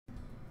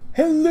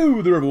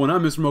Hello there everyone,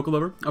 I'm Mr. Mocha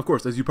Lover, of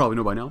course, as you probably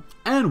know by now,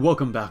 and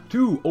welcome back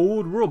to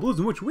Old World Blues,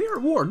 in which we are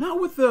at war, not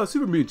with the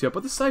Super Mutants yet,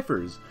 but the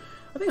Ciphers.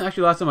 I think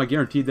actually last time I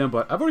guaranteed them,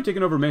 but I've already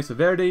taken over Mesa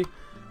Verde,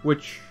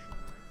 which,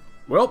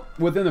 well,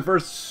 within the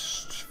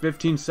first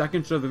 15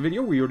 seconds of the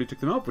video, we already took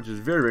them out, which is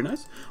very, very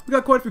nice. We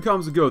got quite a few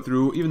comments to go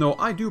through, even though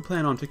I do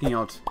plan on taking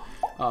out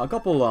a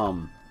couple,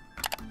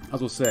 as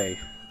we'll say,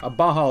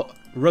 Baja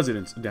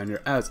residents down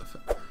here as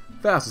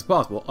fast as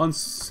possible.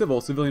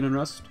 Uncivil civilian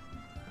unrest.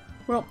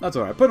 Well, that's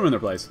alright. Put them in their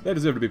place. They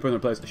deserve to be put in their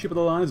place. Ship of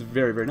the line is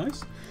very, very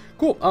nice.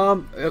 Cool.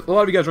 A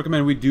lot of you guys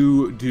recommend we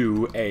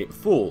do a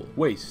full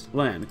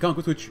wasteland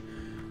conquest, which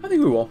I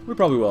think we will. We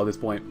probably will at this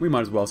point. We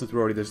might as well, since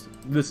we're already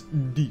this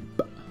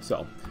deep.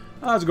 So,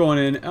 how's it going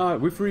in?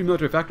 We free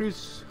military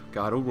factories?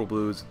 God, Old World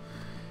Blues.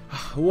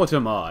 What a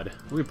mod.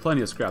 We have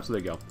plenty of scraps, so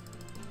there you go.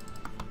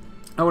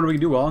 I wonder if we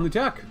can do well on the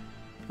attack.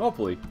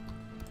 Hopefully.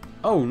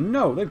 Oh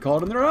no, they've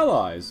called in their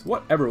allies.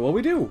 Whatever will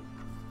we do?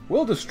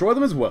 We'll destroy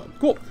them as well.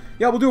 Cool.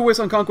 Yeah, we'll do a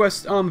wasteland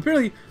conquest.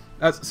 Apparently,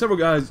 as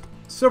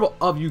several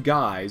of you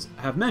guys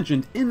have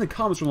mentioned in the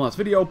comments from the last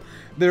video,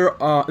 there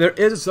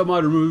is a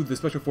sub-mod to remove the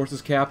special forces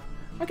cap.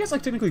 I guess I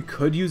technically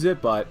could use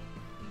it, but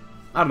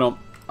I don't know.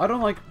 I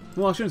don't like.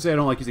 Well, I shouldn't say I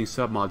don't like using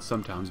sub-mods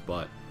sometimes,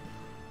 but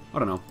I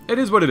don't know. It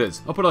is what it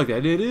is. I'll put it like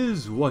that. It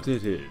is what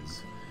it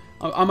is.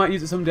 I might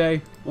use it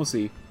someday. We'll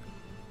see.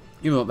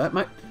 Even though that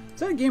might.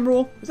 Is that a game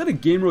rule? Is that a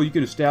game rule you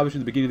can establish in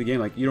the beginning of the game?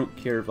 Like, you don't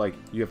care if, like,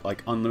 you have,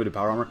 like, unlimited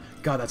power armor?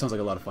 God, that sounds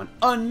like a lot of fun.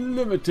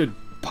 Unlimited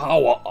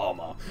power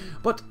armor!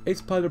 But, Ace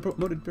Pilot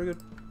promoted. Very good.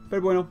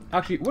 Very bueno.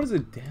 Actually, what is the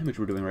damage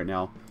we're doing right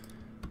now?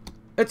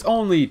 It's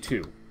only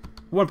 2.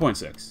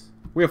 1.6.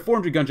 We have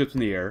 400 gunships in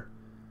the air.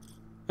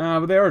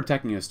 But they are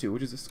attacking us, too,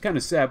 which is kind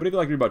of sad. But if you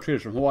like to read about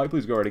traitors from Hawaii,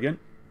 please go right again.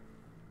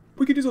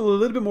 We could use a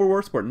little bit more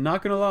war support.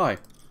 Not gonna lie.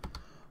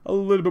 A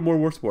little bit more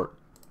war support.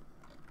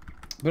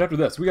 But after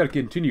this, we gotta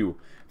continue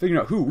figuring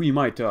out who we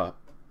might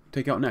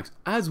take out next,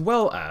 as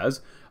well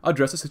as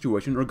address the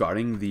situation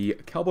regarding the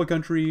cowboy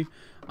country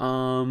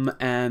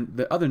and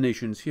the other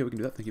nations. Here, we can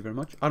do that. Thank you very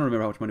much. I don't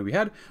remember how much money we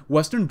had.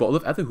 Western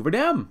boatlift at the Hoover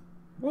Dam.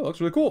 Well, that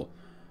looks really cool.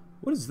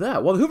 What is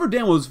that? Well, the Hoover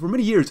Dam was, for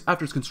many years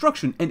after its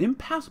construction, an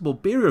impassable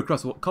barrier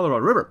across the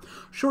Colorado River.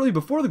 Shortly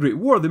before the Great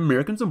War, the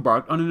Americans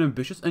embarked on an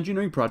ambitious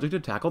engineering project to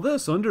tackle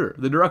this under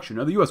the direction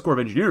of the U.S. Corps of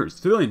Engineers.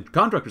 Civilian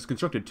contractors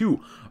constructed 2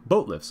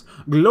 boat lifts,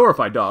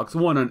 glorified docks,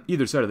 one on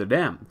either side of the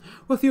dam.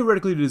 While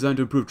theoretically designed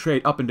to improve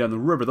trade up and down the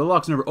river, the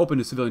locks never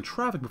opened to civilian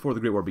traffic before the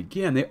Great War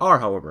began. They are,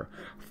 however,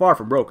 far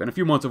from broken. A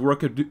few months of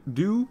work could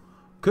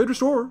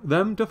restore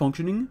them to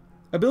functioning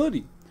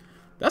ability.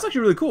 That's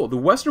actually really cool. The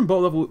western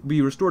boat lift will be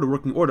restored to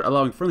working order,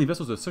 allowing friendly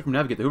vessels to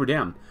circumnavigate the Hoover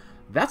Dam.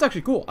 That's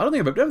actually cool. I don't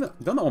think I've ever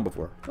done that one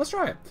before. Let's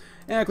try it.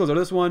 And close out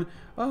this one.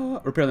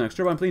 Repair the next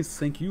turbine, please.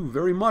 Thank you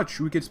very much.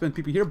 We could spend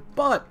PP here,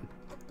 but...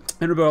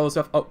 And rebuild all this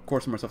stuff. Oh, of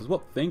course, some more stuff as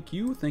well. Thank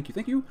you, thank you,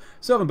 thank you.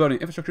 Self-building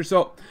infrastructure.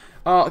 So,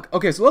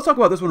 okay, so let's talk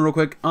about this one real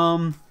quick.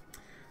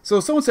 So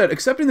someone said,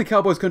 accepting the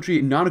Cowboys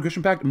Country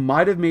non-aggression pact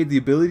might have made the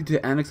ability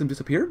to annex them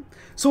disappear.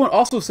 Someone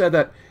also said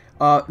that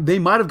they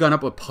might have gone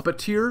up a puppet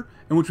tier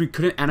in which we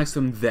couldn't annex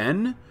them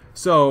then.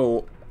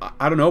 So,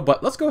 I don't know,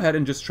 but let's go ahead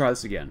and just try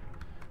this again.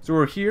 So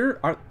we're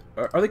here. Are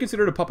they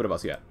considered a puppet of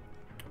us yet?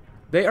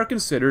 They are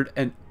considered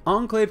an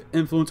Enclave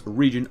influence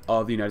region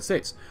of the United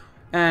States.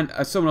 And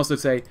as someone else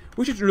did say,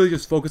 we should really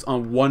just focus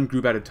on one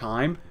group at a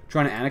time,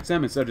 trying to annex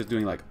them instead of just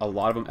doing like a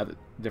lot of them at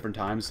different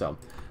times. So,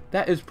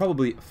 that is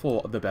probably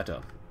for the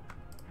better.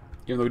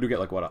 Even though we do get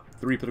like, what,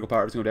 3 political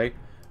power every single day?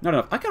 Not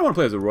enough. I kind of want to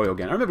play as a royal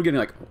again. I remember getting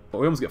like, we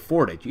almost get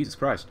 4 a day. Jesus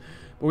Christ.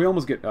 But we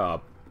almost get,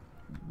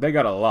 they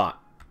got a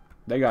lot.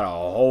 They got a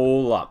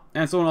whole lot.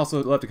 And someone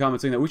also left a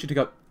comment saying that we should take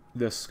out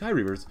the Sky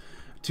Reavers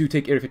to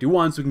take Area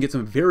 51 so we can get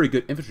some very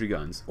good infantry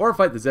guns. Or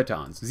fight the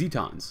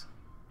Zetons.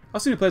 I'll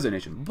see who plays that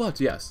nation.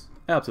 But yes,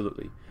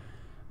 absolutely.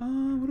 What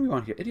do we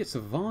want here? Idiot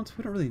Savant?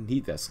 We don't really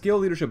need that. Skill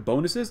leadership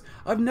bonuses?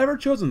 I've never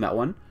chosen that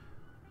one.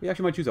 We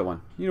actually might choose that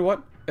one. You know what?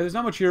 If there's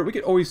not much here, we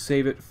could always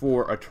save it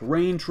for a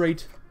terrain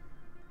trait.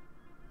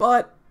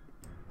 But,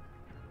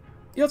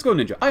 yeah, let's go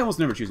Ninja. I almost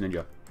never choose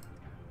Ninja.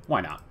 Why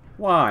not?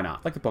 Why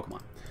not? Like the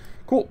Pokemon.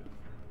 Cool.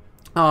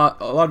 A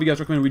lot of you guys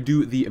recommend we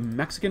do the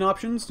Mexican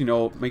options. You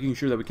know, making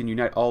sure that we can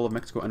unite all of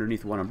Mexico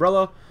underneath one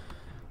umbrella.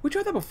 We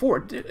tried that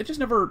before. It just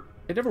never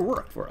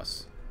worked for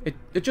us.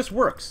 It just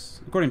works,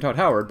 according to Todd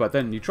Howard, but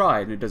then you try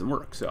and it doesn't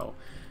work. So,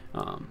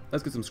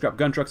 let's get some scrap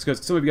gun trucks,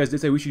 because some of you guys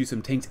did say we should use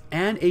some tanks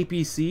and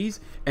APCs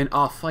and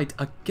fight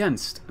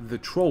against the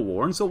Troll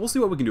War. And so we'll see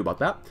what we can do about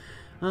that.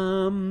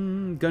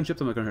 Gunships,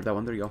 I'm not gonna hurt that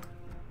one. There you go.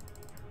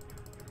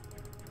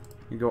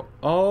 You go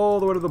all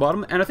the way to the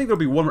bottom, and I think there'll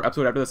be one more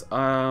episode after this.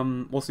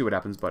 We'll see what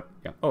happens, but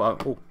yeah. Oh,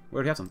 we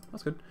already have some.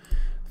 That's good.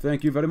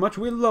 Thank you very much.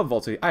 We love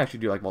Vault City. I actually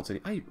do like Vault City.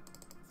 I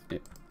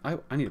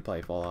need to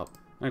play Fallout.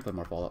 I need to play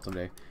more Fallout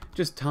someday.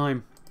 Just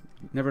time.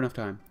 Never enough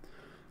time.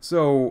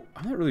 So,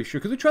 I'm not really sure,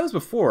 because we tried this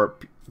before.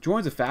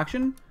 Joins a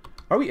faction?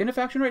 Are we in a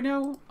faction right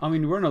now? I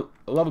mean, we're in a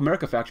Love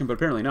America faction, but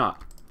apparently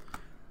not.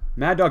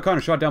 Mad Dog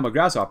Connor shot down by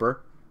Grasshopper,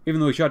 even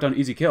though he shot down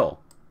easy kill.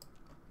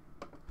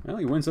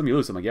 Well, you win some, you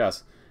lose some, I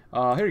guess.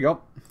 Here you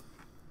go.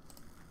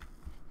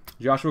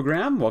 Joshua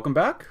Graham, welcome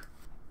back.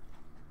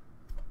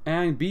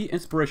 And be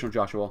inspirational,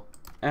 Joshua.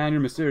 And your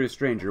mysterious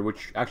stranger,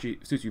 which actually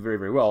suits you very,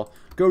 very well.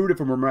 Go root it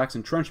for Murmurac's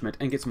entrenchment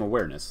and get some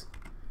awareness.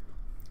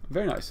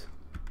 Very nice.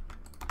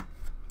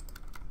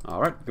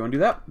 Alright, go and do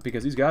that,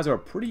 because these guys are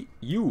pretty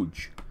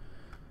huge.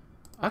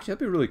 Actually,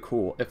 that'd be really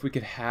cool if we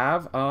could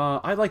have,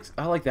 I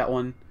like that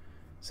one.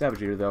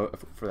 Savage Eater, though,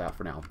 for that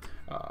for now.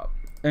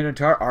 An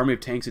entire army of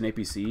tanks and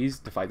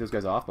APCs to fight those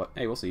guys off, but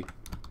hey, we'll see.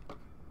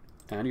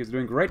 And you guys are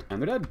doing great, and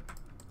they're dead.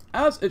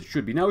 As it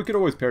should be. Now, we could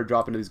always pair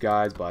drop into these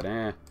guys, but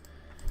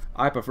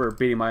I prefer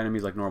beating my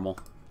enemies like normal.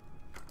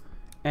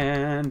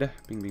 And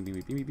bing, bing, bing,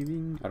 bing, bing, bing,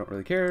 bing. I don't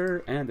really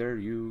care. And there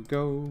you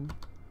go.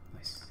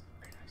 Nice.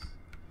 Very nice.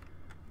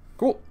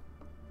 Cool.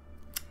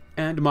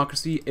 And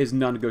democracy is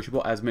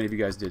non-negotiable, as many of you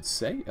guys did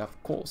say.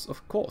 Of course,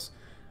 of course.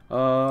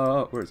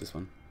 Where is this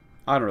one?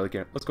 I don't really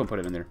care. Let's go and put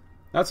it in there.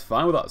 That's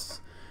fine with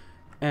us.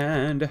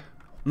 And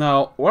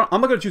now,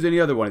 I'm not going to choose any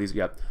other one of these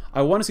yet.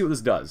 I want to see what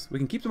this does. We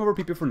can keep some over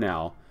people for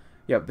now.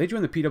 Yeah, they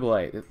joined the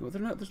PAA.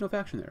 There's no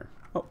faction there.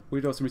 Oh, we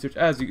do some research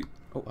as you...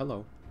 Oh,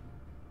 hello.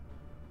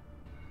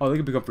 Oh, they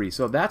can become free.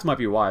 So that might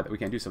be why that we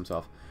can't do some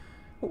stuff.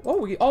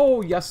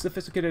 Oh, yes,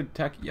 sophisticated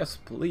tech. Yes,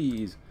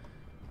 please.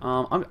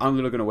 I'm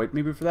literally going to wait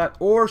maybe for that.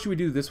 Or should we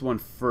do this one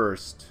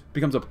first?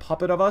 Becomes a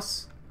puppet of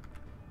us?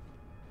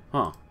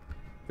 Huh.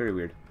 Very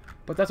weird.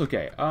 But that's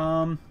okay.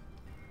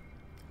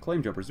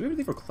 Claim jumpers. Do we have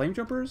anything for claim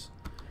jumpers?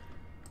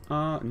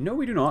 No,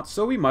 we do not.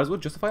 So we might as well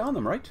justify on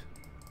them, right?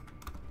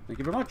 Thank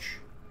you very much.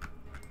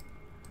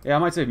 Yeah, I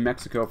might save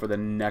Mexico for the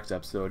next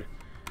episode.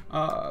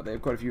 They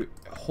have quite a few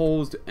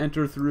holes to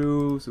enter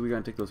through, so we're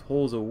going to take those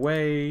holes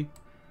away.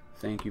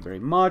 Thank you very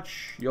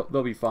much.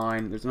 They'll be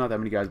fine. There's not that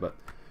many guys, but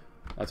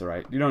that's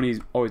alright. You don't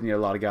always need a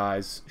lot of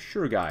guys.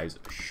 Sure, guys.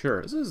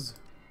 Sure. This is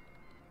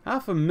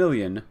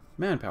 500,000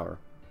 manpower.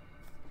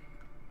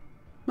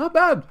 Not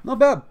bad. Not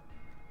bad.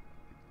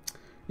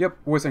 Yep,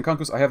 Wasteland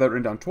Conquest. I have that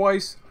written down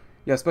twice.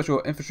 Yeah,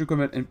 special infantry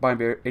equipment and by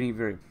any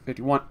very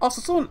 51.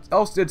 Also, someone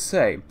else did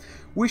say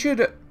we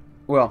should,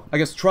 well, I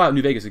guess try out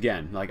New Vegas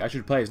again. Like, I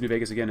should play as New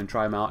Vegas again and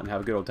try them out and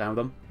have a good old time with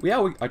them.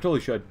 Yeah, I totally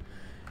should.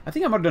 I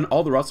think I might have done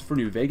all the routes for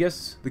New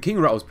Vegas. The King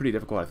route was pretty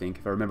difficult, I think,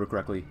 if I remember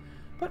correctly.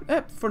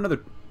 But for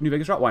another New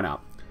Vegas route, why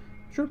not?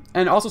 Sure.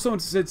 And also, someone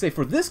did say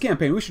for this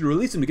campaign, we should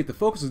release them to get the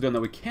focuses done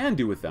that we can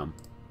do with them.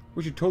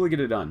 We should totally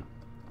get it done.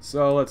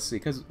 So let's see,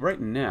 because right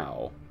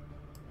now.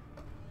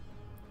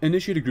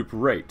 Initiate a group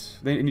rate.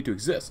 They need to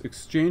exist.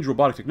 Exchange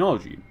robotic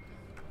technology.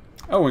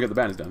 Oh, we got the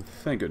banners done.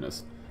 Thank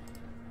goodness.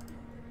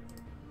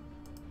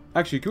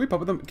 Actually, can we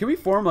puppet them? Can we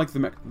form like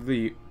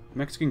the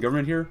Mexican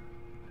government here?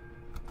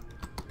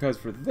 Because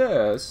for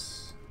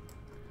this,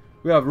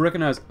 we have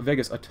recognized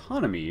Vegas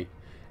autonomy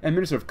and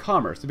Minister of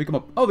Commerce to become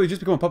a. Oh, they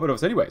just become a puppet of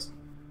us anyways.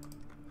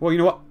 Well, you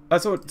know what?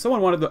 That's what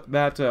someone wanted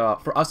that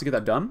for us to get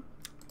that done.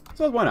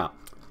 So why not?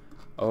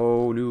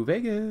 Oh, New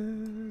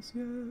Vegas,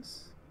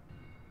 yes.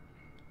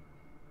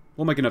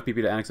 We'll make enough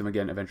PP to annex them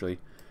again eventually.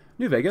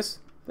 New Vegas,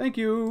 thank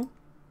you.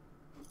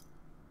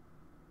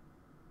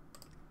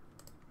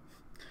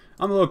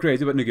 I'm a little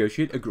crazy, but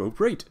negotiate a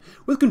group rate.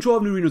 With control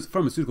of New Reno's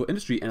pharmaceutical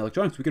industry and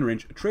electronics, we can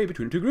arrange trade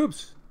between the two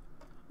groups.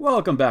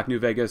 Welcome back, New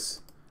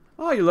Vegas.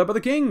 Ah, you're led by the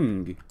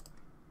king.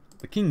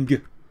 The king.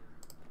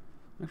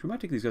 Actually, we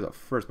might take these guys out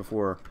first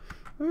before...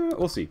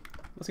 we'll see.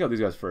 Let's get out these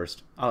guys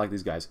first. I like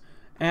these guys.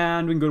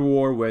 And we can go to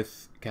war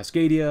with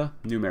Cascadia,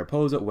 New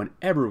Mariposa,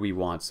 whenever we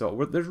want.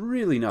 So there's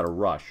really not a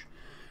rush.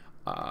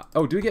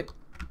 Oh, do we get...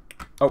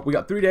 Oh, we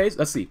got 3 days.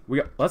 Let's see.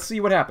 Let's see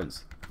what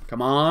happens.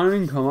 Come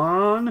on, come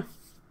on.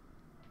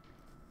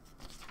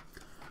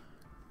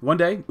 1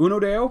 day. Uno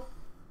deo.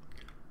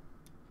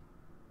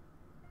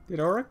 Did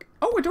it work?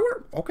 Oh, it did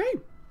work. Okay.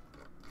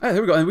 There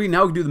we go. And we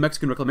now do the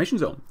Mexican Reclamation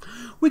Zone.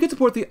 We can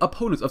support the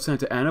opponents of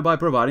Santa Anna by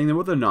providing them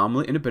with a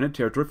nominally independent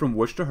territory from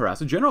which to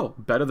harass a general.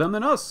 Better them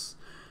than us.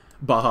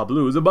 Baja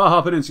Blues. The Baja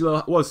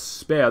Peninsula was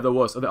spared the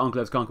worst of the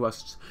Enclave's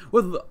conquests.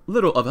 With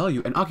little of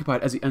value and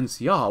occupied as the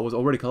NCR was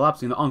already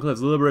collapsing, the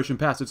Enclave's liberation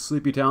passed its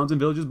sleepy towns and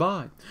villages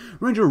by.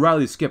 Ranger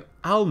Riley's skip,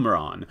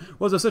 Almiron,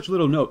 was of such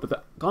little note that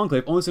the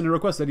Enclave only sent a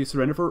request that he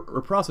surrender for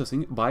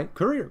processing by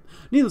courier.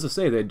 Needless to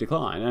say, they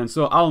declined, and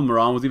so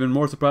Almiron was even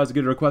more surprised to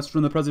get a request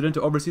from the president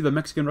to oversee the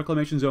Mexican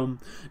Reclamation Zone,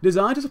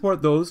 designed to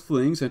support those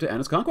fleeing Santa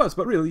Anna's conquest.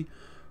 But really,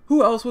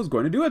 who else was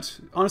going to do it?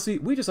 Honestly,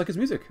 we just like his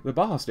music. The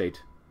Baja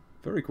State.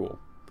 Very cool.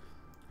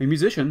 A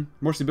musician,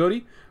 more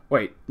stability?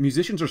 Wait,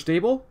 musicians are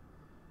stable?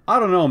 I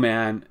don't know,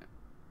 man.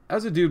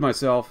 As a dude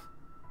myself,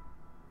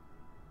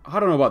 I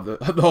don't know about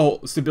the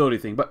whole stability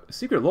thing, but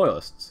secret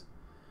loyalists.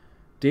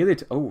 Daily,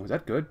 oh, is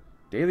that good?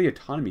 Daily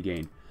autonomy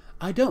gain.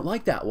 I don't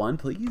like that one,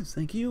 please.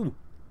 Thank you.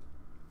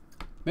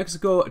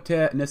 Mexico te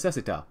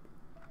necesita.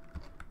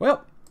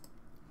 Well,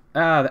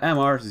 the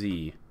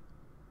MRZ.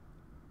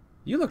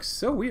 You look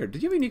so weird.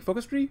 Did you have a unique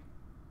focus tree?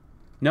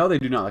 No, they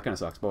do not. That kind of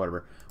sucks, but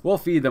whatever. We'll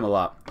feed them a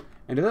lot.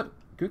 And did that...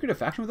 Can we create a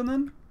faction with them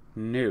then?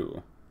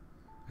 No.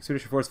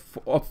 Expedition Force.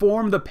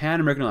 Form the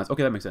Pan-American Alliance.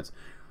 Okay, that makes sense.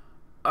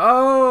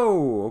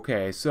 Oh,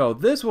 okay. So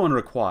this one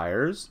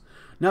requires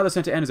Now that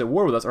Santa Ana is at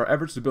war with us, our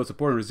efforts to build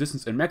support and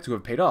resistance in Mexico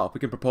have paid off. We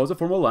can propose a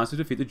formal alliance to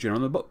defeat the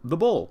General and the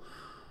Bull.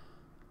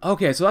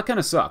 Okay, so that kind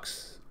of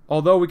sucks.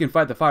 Although we can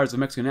fight the fires of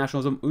Mexican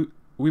nationalism,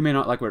 we may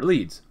not like where it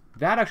leads.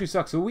 That actually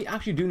sucks, so we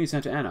actually do need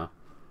Santa Ana.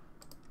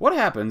 What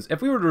happens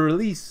if we were to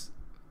release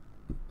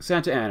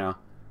Santa Ana,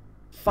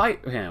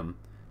 fight him,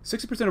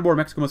 60% or more of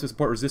Mexico must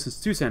support resistance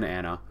to Santa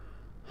Ana?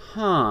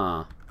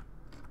 Huh.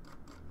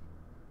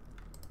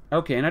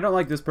 Okay, and I don't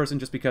like this person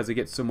just because they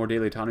get some more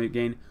daily autonomy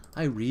gain.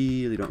 I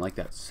really don't like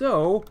that.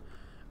 So,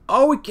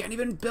 oh, we can't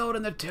even build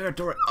in the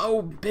territory.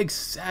 Oh, big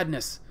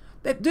sadness.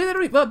 They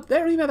don't even have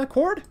that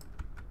cord?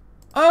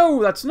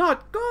 Oh, that's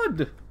not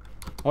good.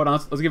 Hold on,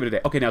 let's give it a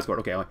day. Okay, now it's good.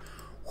 Okay, okay,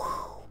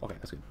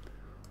 that's good.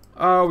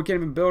 Oh, we can't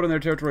even build in their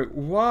territory.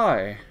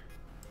 Why?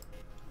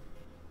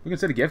 We can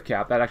set a gift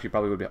cap. That actually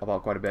probably would help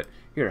out quite a bit.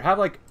 Here, have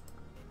like,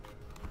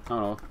 I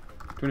don't know,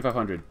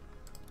 2,500.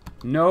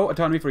 No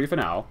autonomy for you for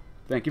now.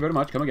 Thank you very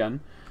much. Come again.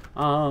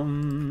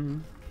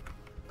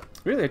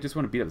 Really, I just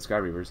want to beat up the Sky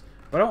Reavers.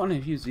 But I don't want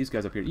to use these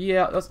guys up here.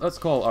 Yeah, let's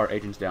call our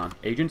agents down.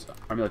 Agents?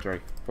 Our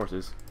military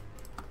forces.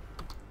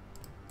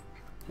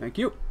 Thank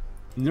you.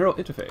 Neural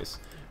interface.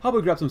 How about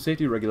we grab some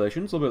safety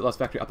regulations? A little bit less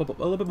factory up, a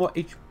little bit more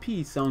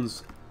HP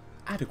sounds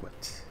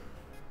adequate.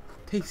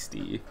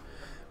 Tasty.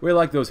 We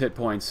like those hit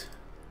points.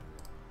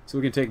 So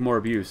we can take more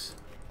abuse.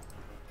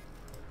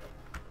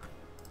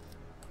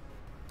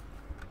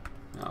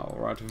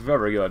 Alright,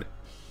 very good.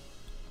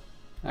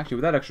 Actually,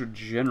 with that extra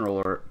general,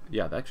 or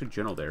yeah, the extra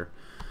general there,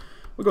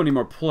 we're going to need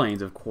more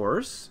planes, of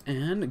course,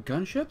 and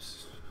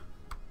gunships.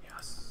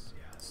 Yes,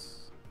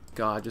 yes.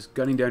 God, just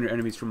gunning down your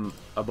enemies from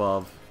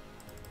above.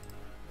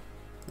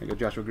 There you go,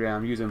 Joshua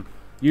Graham. Use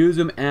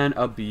them and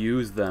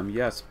abuse them.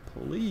 Yes,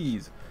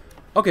 please.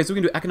 Okay, so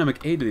we can do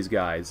economic aid to these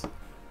guys.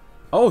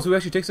 Oh, so we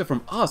actually take stuff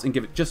from us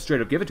and just straight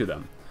up give it to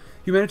them.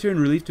 Humanitarian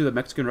relief to the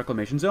Mexican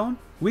reclamation zone.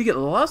 We get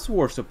less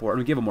war support and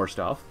we give them more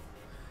stuff.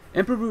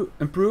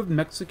 Improved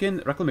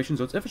Mexican reclamation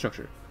zone's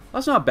infrastructure.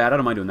 That's not bad. I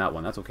don't mind doing that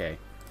one. That's okay.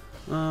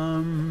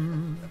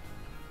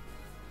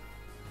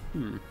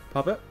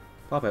 Pop it.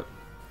 Pop it.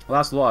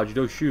 Last lodge.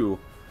 Do shoe.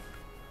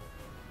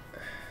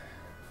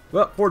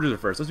 Well, forgers are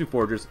first. Let's do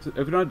forgers. If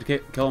we don't have to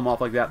kill them off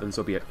like that, then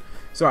so be it.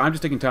 Sorry, I'm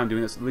just taking time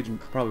doing this. The Legion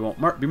probably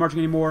won't be marching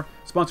anymore.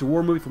 Sponsor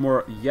war movie for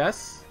more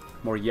yes.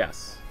 More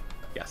yes.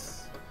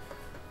 Yes.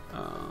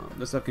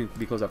 This stuff can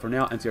be closed out for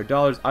now. NCR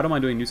dollars. I don't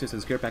mind doing new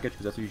citizens care package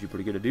because that's usually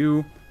pretty good to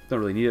do. Don't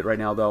really need it right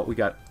now though. We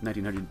got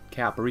 1900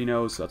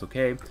 Caparinos, so that's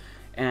okay.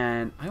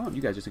 And I want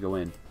you guys just to go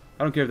in.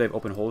 I don't care if they have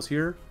open holes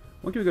here.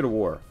 When can we go to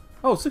war?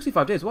 Oh,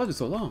 65 days. Why is it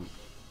so long?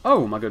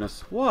 Oh my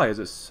goodness. Why is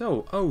it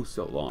so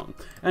long?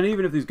 And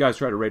even if these guys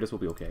try to raid us, we'll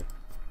be okay.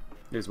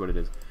 It is what it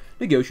is.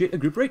 Negotiate a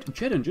group rate.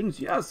 Jet engines,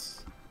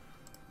 yes.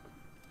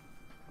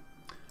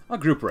 A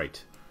group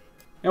rate.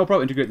 And we'll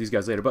probably integrate these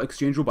guys later, but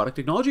exchange robotic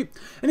technology.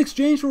 In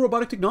exchange for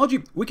robotic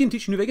technology, we can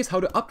teach New Vegas how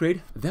to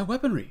upgrade their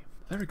weaponry.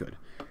 Very good.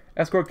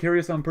 Escort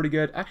carriers sound pretty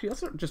good. Actually, let's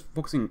start just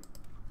focusing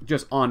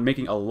just on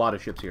making a lot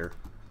of ships here.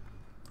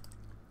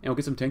 And we'll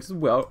get some tanks as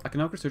well.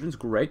 Economic resurgence,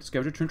 great.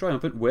 Scavenger Twin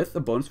Triumphant with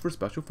a bonus for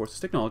Special Forces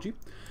technology.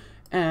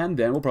 And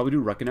then we'll probably do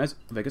recognize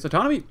Vegas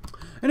autonomy.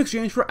 In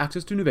exchange for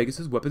access to New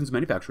Vegas' weapons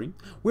manufacturing,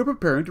 we're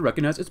preparing to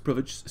recognize its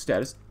privileged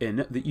status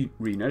in the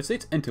United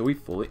States until we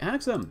fully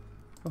annex them.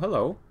 Oh,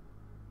 hello.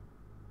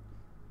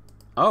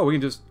 Oh, we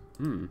can just...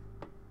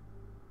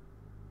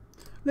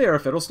 They are a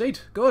federal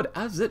state. Good,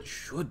 as it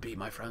should be,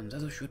 my friends,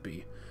 as it should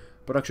be.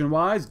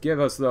 Production-wise, give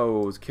us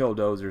those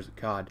killdozers.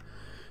 God.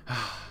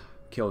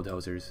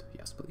 Killdozers.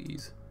 Yes,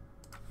 please.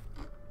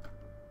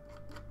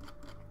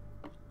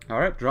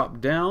 Alright,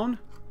 drop down.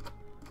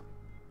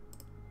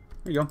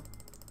 There you go.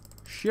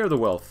 Share the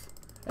wealth.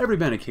 Every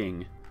man a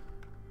king.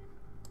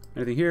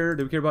 Anything here?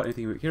 Do we care about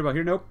anything we care about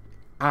here? Nope.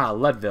 Ah,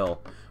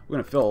 Leadville. We're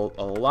going to fill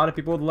a lot of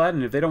people with lead,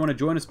 and if they don't want to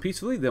join us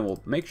peacefully, then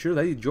we'll make sure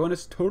they join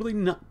us totally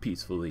not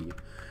peacefully.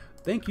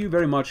 Thank you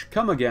very much.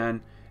 Come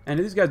again. And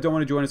if these guys don't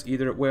want to join us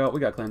either, well, we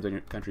got claims on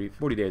your country.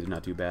 40 days is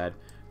not too bad.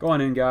 Go on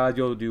in, guys.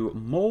 You'll do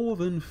more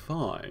than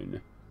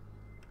fine.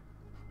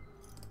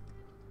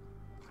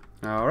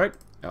 Alright.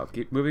 I'll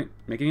keep moving,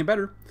 making it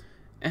better.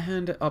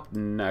 And up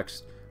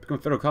next, become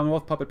Federal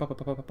Commonwealth. Puppet, puppet,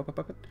 puppet, puppet,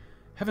 puppet.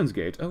 Heaven's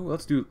Gate. Oh,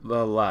 let's do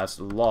the last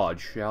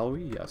lodge, shall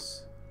we?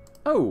 Yes.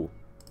 Oh.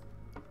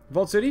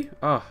 Vault City?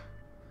 Ah.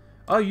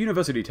 A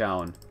university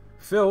town.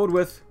 Filled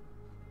with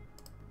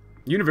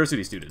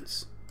university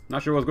students.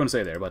 Not sure what I was going to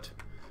say there, but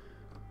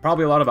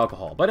probably a lot of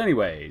alcohol. But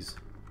anyways.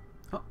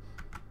 Oh.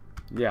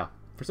 Yeah.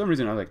 For some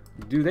reason, I was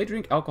like, do they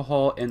drink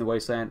alcohol in the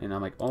wasteland? And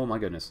I'm like, oh my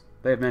goodness.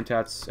 They have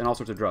mentats and all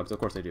sorts of drugs. Of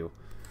course they do.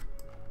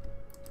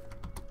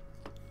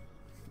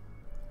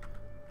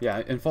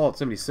 Yeah, in Fallout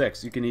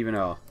 76, you can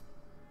even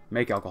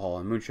make alcohol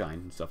and moonshine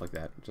and stuff like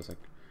that. Just like,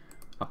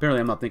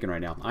 apparently I'm not thinking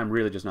right now. I'm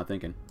really just not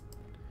thinking.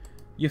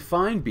 You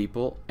find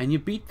people and you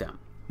beat them.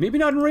 Maybe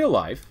not in real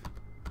life.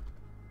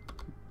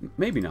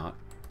 Maybe not.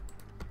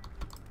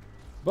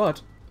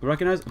 But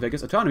recognize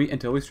Vegas autonomy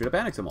until we straight up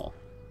annex them all.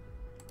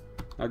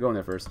 I'll go in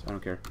there first. I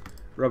don't care.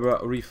 Rubber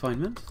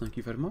refinement. Thank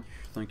you very much.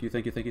 Thank you,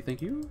 thank you, thank you,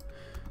 thank you.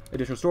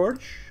 Additional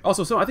storage.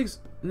 Also, so I think...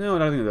 No, I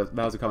don't think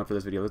that was a comment for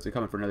this video. That's a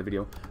comment for another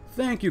video.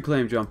 Thank you,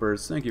 claim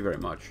jumpers. Thank you very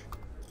much.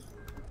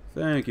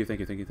 Thank you, thank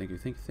you, thank you, thank you,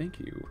 thank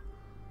you.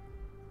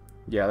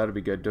 Yeah, that'll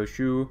be good.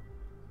 Doshu.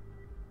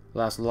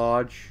 Last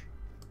Lodge.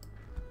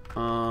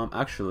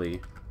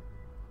 Actually...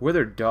 Where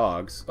they're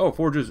dogs. Oh,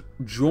 foragers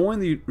join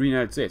the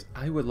United States.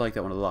 I would like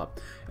that one a lot.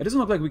 It doesn't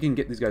look like we can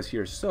get these guys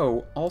here,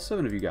 so all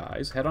 7 of you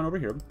guys, head on over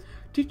here.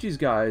 Teach these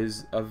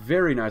guys a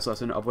very nice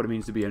lesson of what it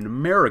means to be an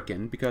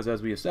American, because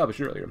as we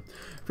established earlier,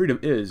 freedom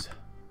is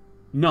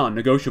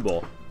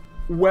non-negotiable.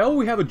 Well,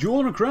 we have a jewel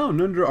and a crown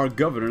under our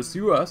governors. The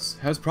U.S.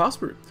 has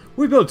prospered.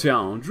 We built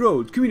towns,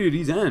 roads,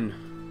 communities, and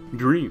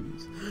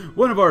dreams.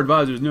 One of our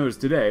advisors noticed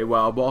today,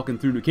 while walking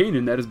through New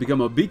Canaan, that has become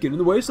a beacon in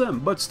the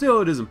wasteland, but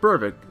still it isn't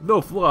perfect.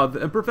 Though flawed,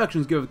 the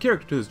imperfections give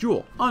character to this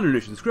jewel. On our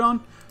nation's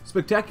crown,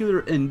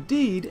 spectacular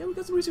indeed, and we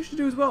got some research to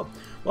do as well.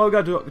 Well, we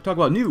got to talk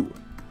about New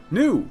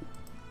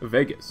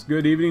Vegas.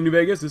 Good evening, New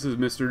Vegas. This is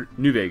Mr.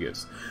 New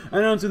Vegas.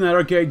 Announcing that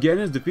Arcade Gannon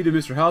has defeated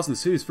Mr. House in the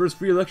city's first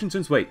free election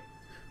since, wait,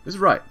 this is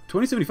right,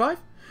 2075?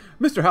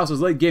 Mr. House's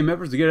late game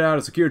efforts to get out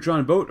of a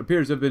Securitron boat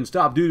appears to have been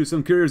stopped due to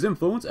some courier's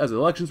influence, as the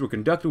elections were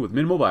conducted with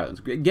minimal violence.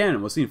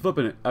 Gannon was seen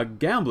flipping a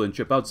gambling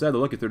chip outside the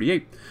Lucky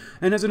 38,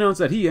 and has announced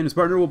that he and his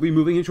partner will be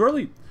moving in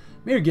shortly.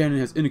 Mayor Gannon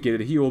has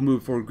indicated that he will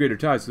move for greater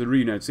ties to the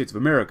United States of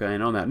America,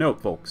 and on that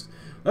note, folks,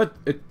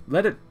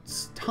 let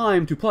it's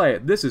time to play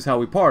it. This is How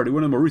We Party,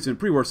 one of the more recent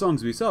pre-war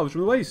songs we salvaged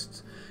from the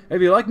wastes.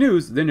 If you like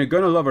news, then you're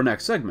gonna love our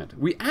next segment.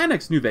 We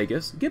annex New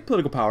Vegas, get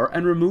political power,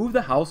 and remove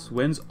the House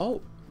wins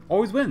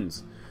always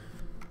wins.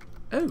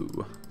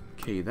 Oh,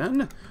 okay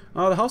then.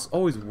 The House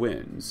always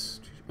wins.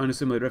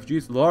 Unassimilated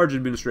refugees, large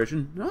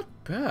administration. Not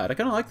bad. I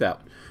kind of like that.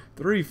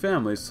 3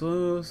 families.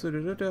 So,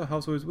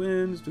 House always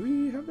wins. Do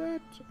we have that?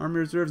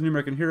 Army reserves, New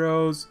American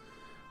heroes.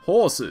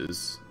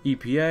 Horses.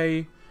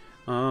 EPA.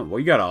 Well,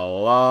 you got a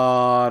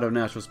lot of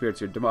national spirits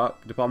here.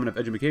 Department of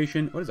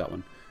Education. What is that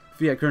one?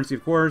 Fiat currency,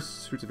 of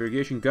course. Fruits of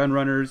irrigation. Gun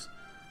runners.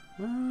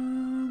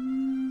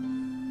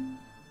 I'm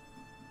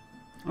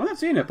not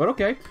seeing it, but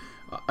okay.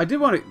 I did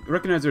want to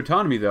recognize their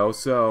autonomy, though,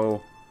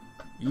 so...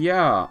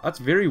 Yeah, that's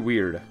very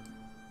weird.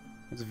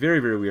 That's very,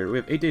 very weird. We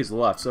have 8 days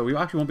left, so we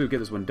actually won't be able to get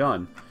this one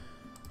done.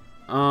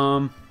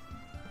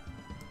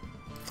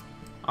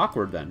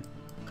 Awkward, then.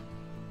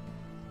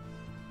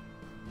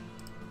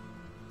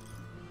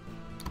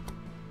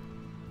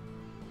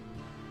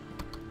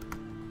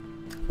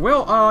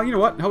 Well, you know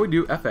what? How we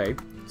do FA.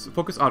 So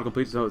focus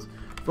autocomplete, so it's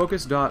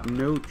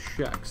focus.no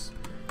checks.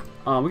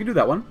 We can do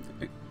that one.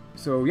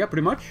 So, yeah,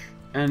 pretty much.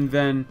 And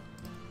then...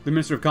 The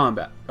Minister of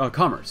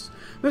Commerce.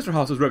 Mr.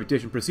 House's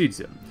reputation precedes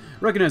him.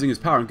 Recognizing his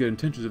power and good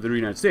intentions of the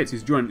United States,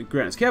 he's joined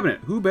Grant's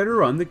cabinet. Who better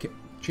run the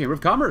Chamber of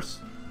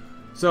Commerce?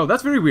 So,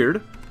 that's very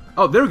weird.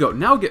 Oh, there we go.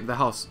 Now get the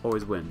House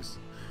always wins.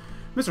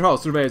 Mr.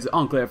 House surveys the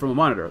Enclave from a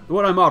monitor.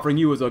 What I'm offering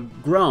you is a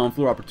ground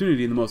floor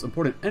opportunity in the most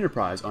important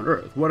enterprise on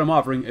Earth. What I'm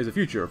offering is a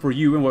future for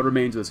you and what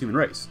remains of this human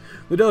race.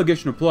 The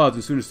delegation applauds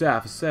and soon as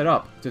staff is set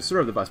up to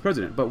serve the Vice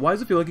President. But why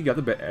does it feel like he got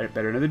the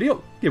better end of the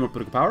deal? Give him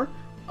political power?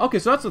 Okay,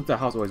 so that's what the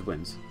House always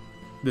wins.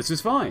 This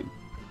is fine.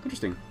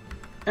 Interesting.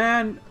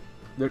 And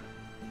they're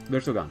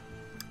still gone.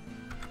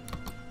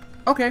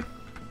 Okay.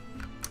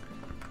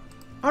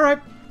 Alright.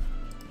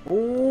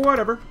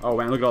 Whatever. Oh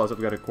man, look at all this stuff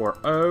we got at core.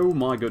 Oh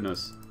my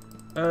goodness.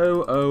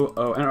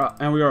 Oh.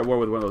 And we are at war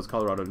with one of those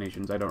Colorado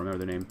nations. I don't remember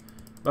their name.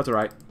 That's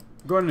alright.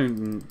 Go ahead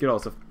and get all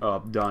this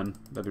stuff done.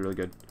 That'd be really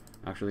good.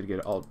 Actually, to get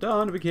it all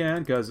done if we can,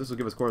 because this will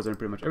give us cores on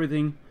pretty much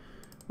everything.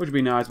 Which would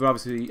be nice, but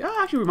obviously...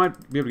 actually, we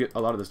might be able to get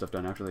a lot of this stuff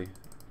done, actually.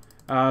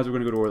 As we're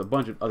going to go to war with a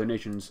bunch of other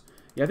nations.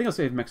 Yeah, I think I'll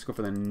save Mexico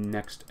for the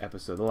next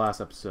episode, the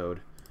last episode.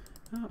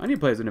 I need to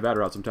play as a Nevada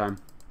route sometime.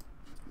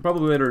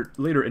 Probably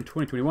later in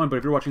 2021, but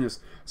if you're watching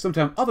this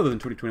sometime other than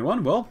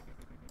 2021, well,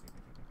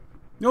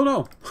 you'll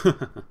know.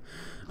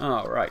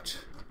 Alright.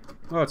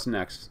 What's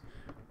next?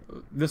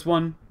 This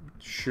one?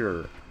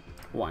 Sure.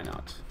 Why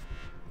not?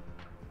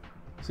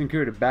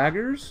 Security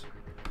baggers?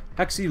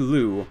 Hexy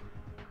Lou.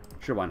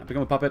 Sure, why not?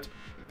 Become a puppet.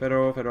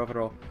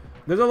 Federal.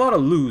 There's a lot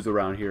of Lou's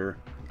around here.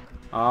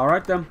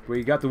 Alright then,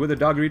 we got the Withered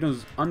Dog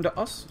Regions under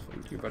us.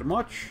 Thank you very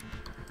much.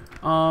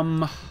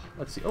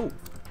 Let's see. Oh,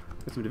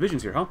 got some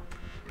divisions here, huh?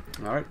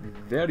 Alright,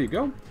 there you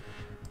go.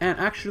 And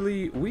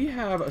actually, we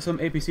have some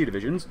APC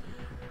divisions.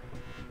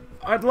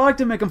 I'd like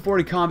to make them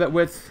 40 combat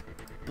width,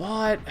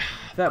 but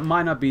that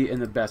might not be in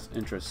the best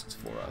interests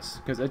for us,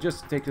 because it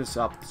just takes us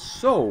up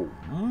so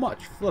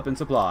much flipping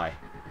supply.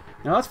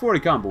 Now that's 40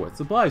 combat width.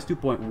 Supply is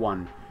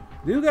 2.1.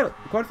 They do got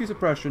quite a few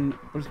suppression,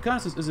 but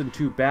reconnaissance isn't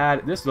too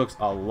bad. This looks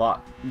a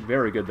lot.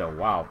 Very good, though.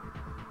 Wow.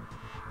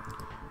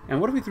 And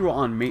what if we threw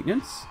on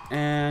maintenance?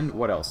 And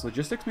what else?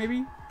 Logistics,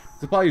 maybe?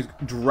 Supply use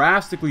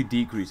drastically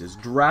decreases.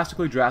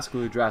 Drastically,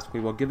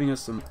 while giving us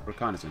some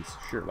reconnaissance.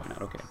 Sure, why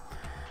not? Okay.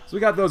 So we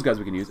got those guys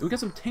we can use. We got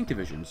some tank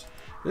divisions.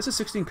 This is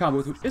 16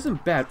 combat, which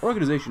isn't bad.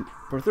 Organization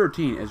for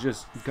 13 is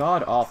just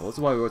god-awful. This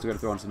is why we also got to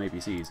throw on some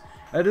APCs.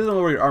 It doesn't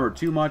lower your armor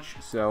too much,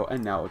 so...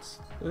 And now it's...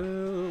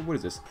 what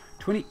is this?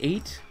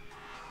 28?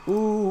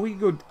 Ooh, we can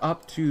go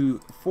up to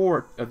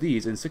 4 of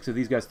these and 6 of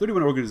these guys.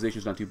 31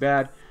 organizations, not too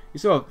bad. You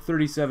still have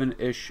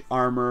 37-ish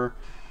armor.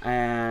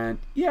 And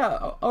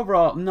yeah,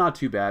 overall, not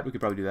too bad. We could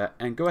probably do that.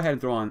 And go ahead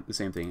and throw on the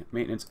same thing.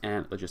 Maintenance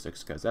and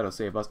logistics, because that'll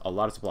save us a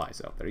lot of supply.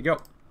 So, there you go.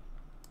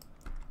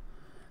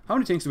 How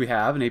many tanks do we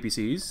have in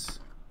APCs?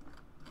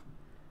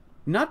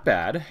 Not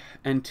bad.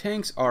 And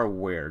tanks are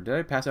where? Did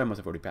I pass it? I must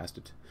have already passed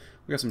it.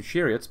 We got some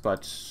chariots,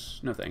 but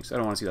no thanks. I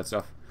don't want to see that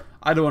stuff.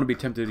 I don't want to be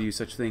tempted to use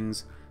such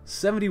things.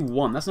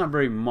 71. That's not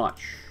very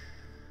much.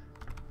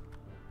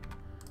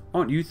 I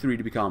want you 3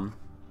 to become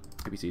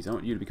APCs. I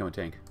want you to become a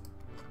tank.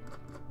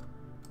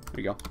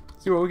 There you go.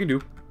 See what we can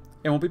do.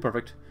 It won't be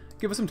perfect.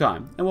 Give us some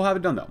time, and we'll have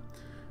it done,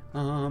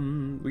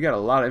 though. We got a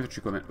lot of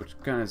infantry equipment, which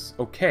kind of is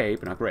okay,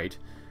 but not great.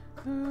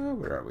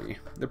 Where are we?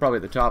 They're probably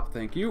at the top.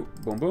 Thank you.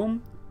 Boom,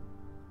 boom.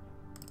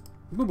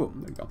 Boom,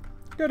 boom. There you go.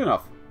 Good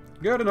enough.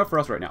 Good enough for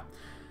us right now.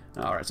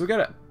 Alright, so we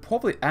gotta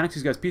hopefully annex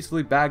these guys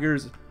peacefully.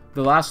 Baggers,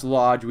 the last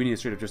lodge, we need to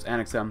straight up just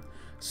annex them.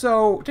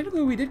 So,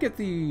 technically we did get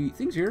the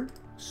things here.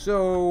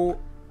 So,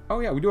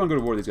 oh yeah, we do want to go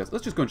to war with these guys.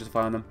 Let's just go and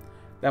justify on them.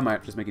 That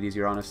might just make it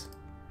easier on us.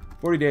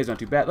 40 days, not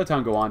too bad. Let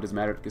time go on, doesn't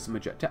matter. Get some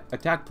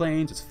attack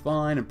planes, it's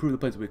fine. Improve the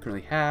planes that we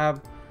currently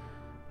have.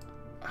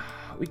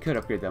 We could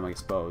upgrade them, I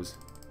suppose.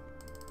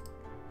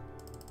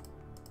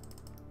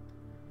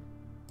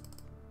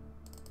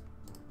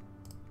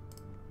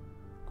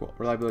 Cool.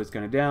 Reliability is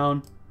kind of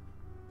down.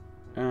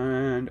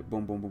 And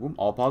boom, boom, boom, boom.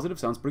 All positive.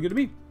 Sounds pretty good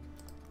to me.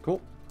 Cool.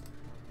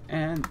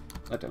 And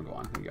let them go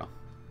on. Here we go.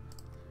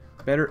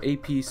 Better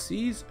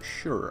APCs?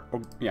 Sure.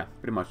 Or, yeah,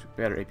 pretty much.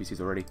 Better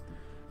APCs already.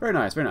 Very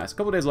nice, very nice. A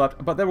couple days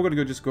left. But then we're going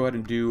to just go ahead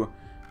and do...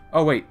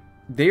 Oh, wait.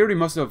 They already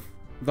must have...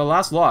 The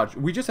last lodge.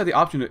 We just had the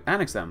option to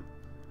annex them.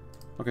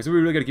 Okay, so we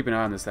really got to keep an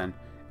eye on this then.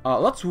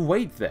 Let's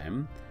wait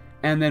them.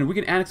 And then we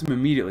can annex them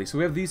immediately. So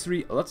we have these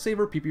 3. Let's save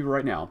our PP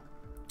right now.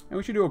 And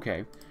we should do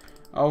okay.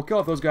 I'll kill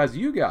off those guys.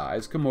 You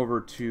guys come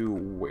over to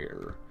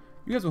where?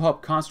 You guys will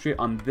help concentrate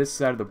on this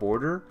side of the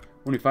border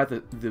when we fight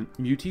the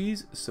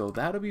muties, so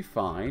that'll be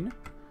fine.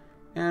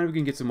 And we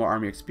can get some more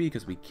army XP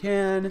because we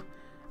can.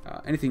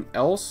 Anything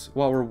else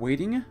while we're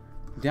waiting?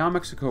 Down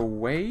Mexico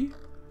way?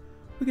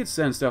 We could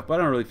send stuff, but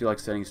I don't really feel like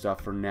sending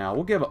stuff for now.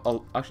 We'll give a...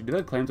 Actually, do they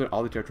have claims on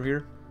all the territory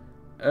here?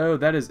 Oh,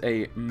 that is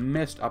a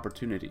missed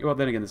opportunity. Well,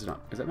 then again, this is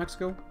not... Is that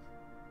Mexico?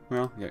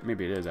 Well, yeah,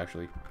 maybe it is,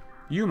 actually.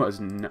 Yuma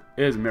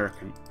is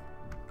American.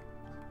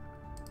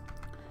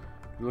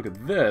 Look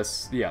at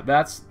this. Yeah,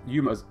 that's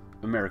Yuma's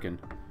American.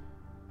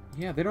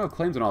 Yeah, they don't have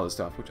claims on all this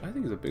stuff, which I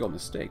think is a big old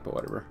mistake, but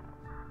whatever.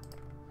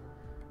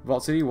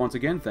 Vault City, once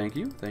again, thank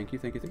you. Thank you,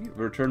 thank you, thank you.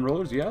 Return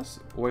rollers, yes.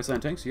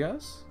 Wasteland tanks,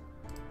 yes.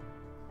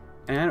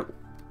 And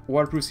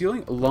waterproof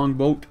ceiling.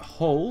 Longboat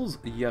hulls,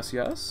 yes,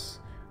 yes.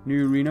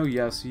 New Reno,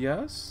 yes,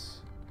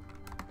 yes.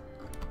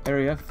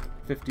 Area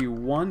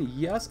 51,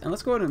 yes. And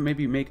let's go ahead and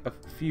maybe make a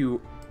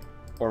few,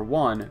 or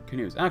 1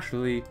 canoes.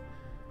 Actually...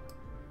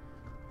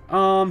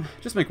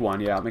 just make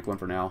 1. Yeah, make 1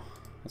 for now.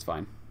 That's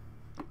fine.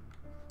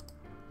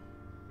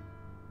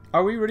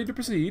 Are we ready to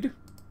proceed?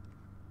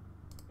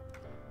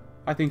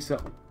 I think so.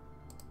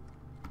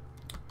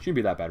 Shouldn't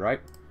be that bad,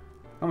 right?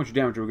 How much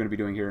damage are we going to be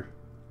doing here?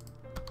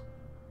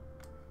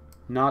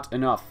 Not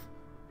enough.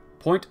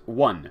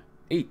 0.1,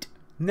 8,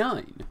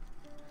 9,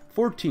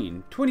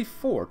 14,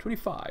 24,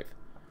 25.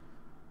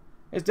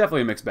 It's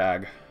definitely a mixed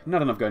bag.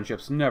 Not enough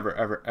gunships. Never,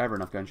 ever, ever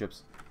enough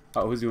gunships.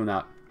 Oh, who's doing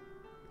that?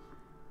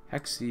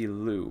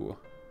 Hexilu.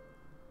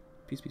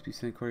 Peace, peace,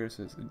 peace. Courier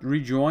says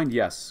rejoin.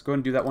 Yes, go ahead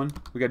and do that one.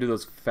 We gotta do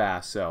those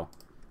fast. So,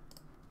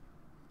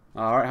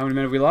 all right. How many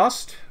men have we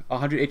lost?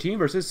 118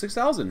 versus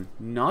 6,000.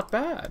 Not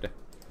bad.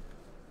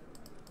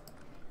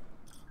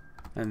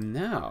 And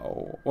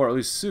now, or at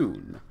least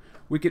soon,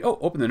 we could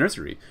open the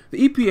nursery.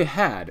 The EPA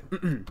had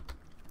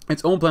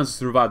its own plans to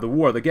survive the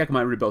war. The Gek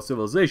might rebuild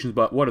civilizations,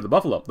 but what of the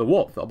buffalo, the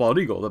wolf, the bald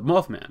eagle, the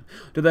mothman?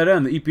 To that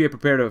end, the EPA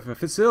prepared a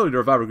facility to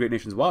revive our great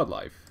nation's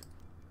wildlife.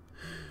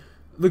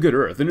 The Good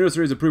Earth. The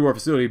nursery is a pre-war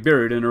facility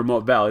buried in a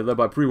remote valley led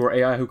by pre-war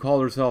AI who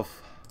called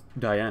herself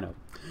Diana.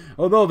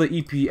 Although the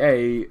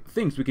EPA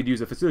thinks we could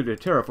use the facility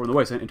to terraform the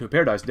wasteland into a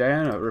paradise,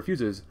 Diana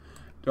refuses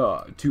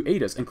to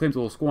aid us and claims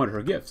we'll squander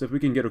her gifts. If we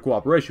can get her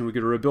cooperation, we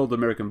could rebuild the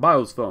American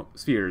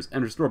biospheres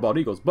and restore bald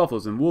eagles,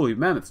 buffaloes, and woolly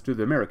mammoths to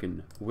the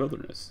American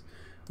wilderness.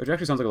 Which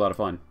actually sounds like a lot of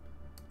fun.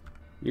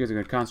 You guys are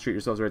going to concentrate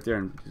yourselves right there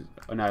and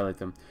annihilate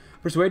them.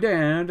 Persuade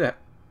Diana to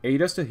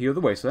aid us to heal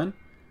the wasteland.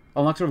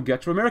 Unlock several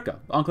Geks for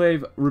America.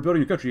 Enclave,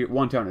 rebuilding your country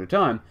 1 town at a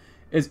time.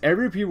 Is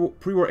every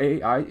pre-war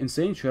AI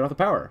insane? Shut off the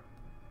power.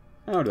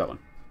 I'll do that one.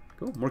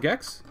 Cool. More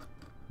Geks.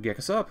 Gek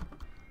us up.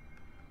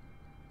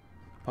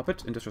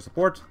 Puppet, industrial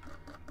support.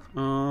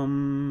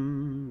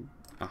 Garden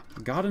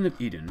of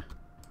Eden.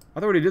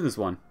 I thought we already did this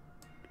one.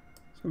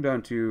 Let's come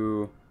down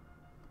to...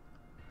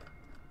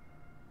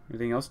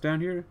 Anything else down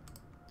here?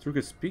 So we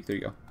could speak. There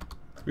you go.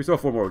 We still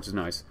have 4 more, which is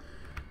nice.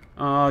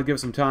 Give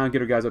us some time.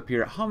 Get our guys up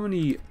here. How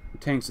many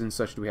tanks and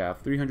such do we have?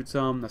 300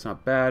 some. That's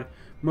not bad.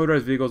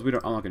 Motorized vehicles. I'm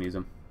not going to use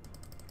them.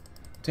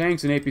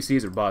 Tanks and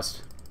APCs are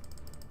bust.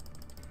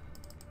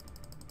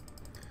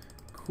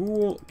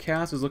 Cool.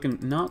 Cass is looking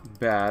not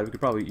bad. We could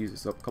probably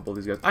use a couple of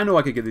these guys. I know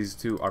I could give these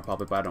to our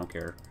puppet, but I don't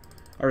care.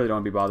 I really don't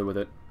want to be bothered with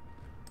it.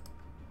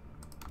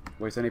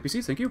 Wasteland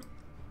APCs, thank you.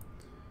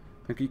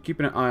 And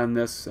keeping an eye on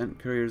this. And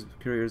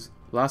couriers.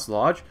 Last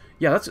lodge.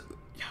 Yeah, that's...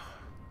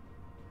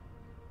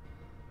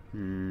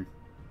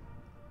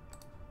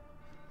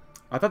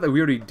 I thought that we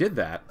already did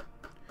that.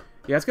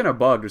 Yeah, it's kind of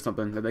bugged or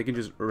something. That they can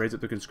just raise up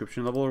their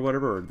conscription level or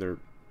whatever, or their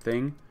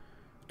thing.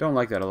 Don't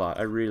like that a lot.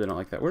 I really don't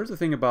like that. Where's the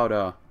thing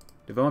about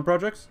development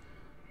projects?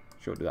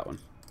 Show it to that one.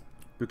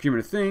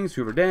 Procurement of things.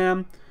 Hoover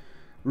Dam.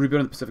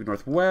 Rebuilding the Pacific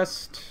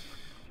Northwest.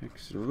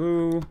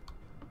 Exeter.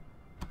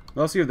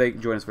 Let's see if they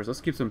join us first.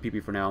 Let's keep some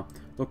PP for now.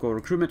 Local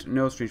recruitment.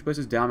 No strange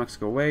places. Down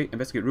Mexico way.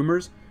 Investigate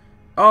rumors.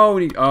 Oh,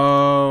 we need.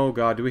 Oh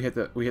God, did we hit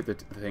the? We hit the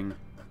thing.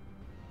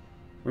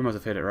 We must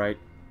have hit it right.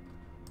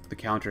 The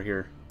counter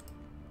here.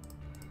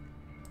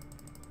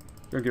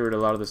 We're gonna get rid of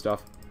a lot of this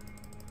stuff.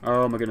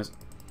 Oh my goodness.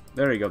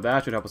 There you go.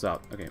 That should help us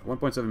out. Okay,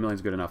 1.7 million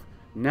is good enough.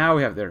 Now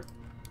we have there.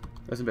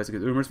 Let's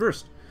investigate the rumors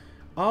first.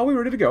 Are we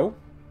ready to go?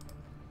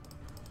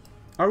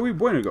 Are we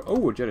bueno to go?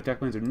 Oh, jet attack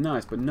planes are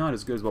nice, but not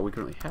as good as what we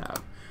currently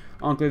have.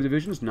 Enclave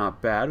divisions,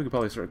 not bad. We could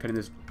probably start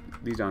cutting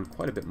these down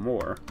quite a bit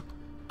more.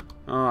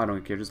 Oh, I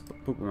don't care. Just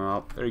poop them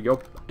out. There you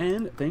go.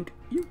 And thank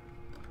you.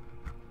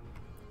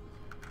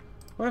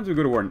 What happens if we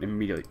go to war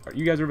immediately?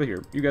 You guys are over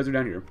here. You guys are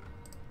down here.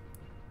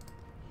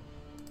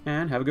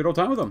 And have a good old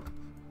time with them.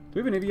 Do we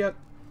have a navy yet?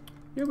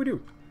 Yeah, we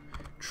do.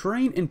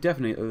 Train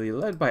indefinitely,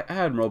 led by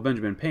Admiral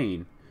Benjamin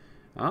Payne.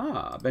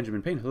 Ah,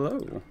 Benjamin Payne,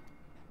 hello.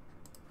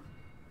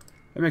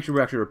 Let's make sure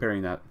we're actually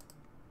repairing that.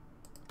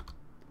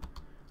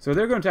 So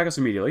they're going to attack us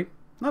immediately.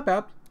 Not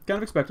bad. Kind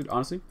of expected,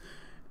 honestly.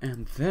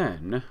 And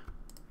then...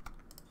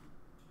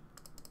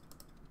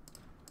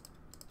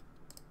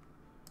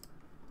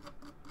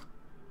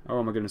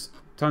 oh my goodness.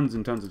 Tons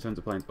and tons and tons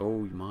of planes. Oh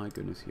my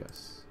goodness,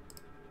 yes.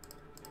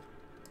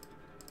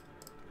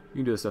 You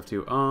can do this stuff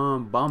too.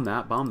 Bomb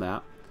that,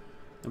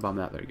 and bomb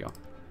that. There you go.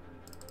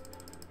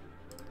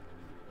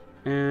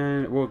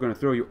 And we're going to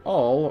throw you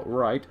all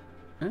right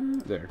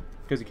there,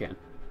 because you can.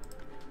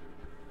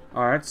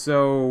 Alright,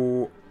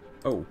 so...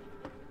 oh.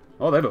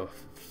 Oh, they have a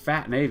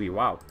fat navy.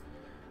 Wow.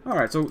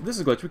 Alright, so this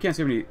is a glitch. We can't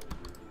see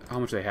how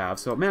much they have.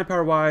 So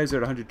manpower-wise, they're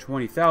at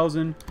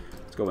 120,000.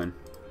 Let's go in.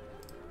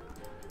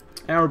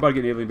 And we're about to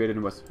get naval invaded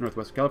in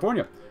northwest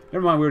California.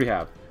 Never mind, we already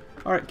have.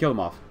 Alright, kill them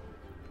off.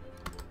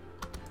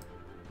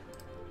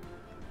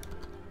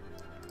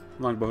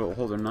 Longbow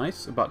holes are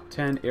nice. About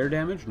 10 air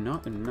damage.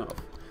 Not enough.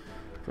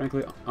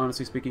 Frankly,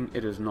 honestly speaking,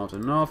 it is not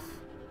enough.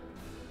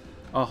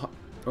 Was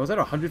that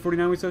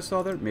 149 we just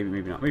saw there? Maybe,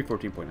 maybe not. Maybe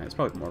 14.9. It's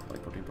probably more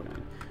like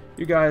 14.9.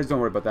 You guys, don't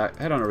worry about that.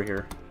 Head on over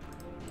here.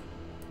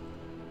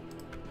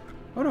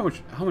 I don't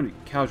know how many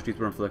casualties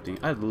we're inflicting.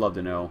 I'd love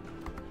to know.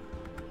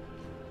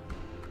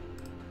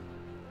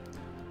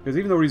 Because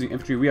even though we're using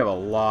infantry, we have a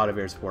lot of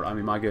air support. I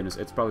mean, my goodness,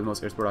 it's probably the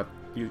most air support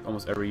I've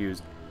almost ever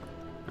used.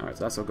 Alright,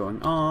 so that's still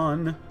going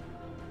on.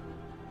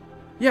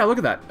 Yeah, look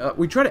at that.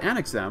 We tried to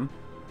annex them,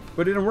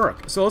 but it didn't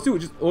work. So we'll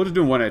just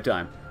do them one at a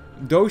time.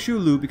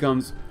 Doshu Lu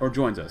becomes, or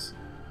joins us.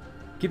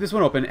 Keep this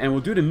one open, and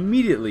we'll do it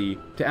immediately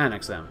to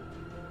annex them.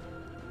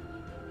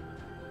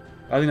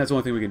 I think that's the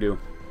only thing we can do.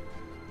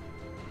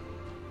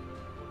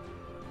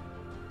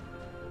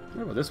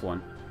 What about this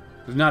one?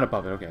 There's not a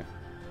puppet, okay.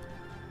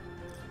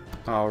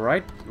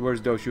 Alright, where's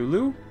Doshu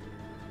Lu?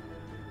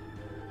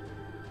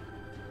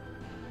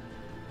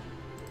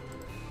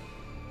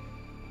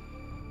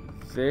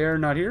 They're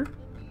not here?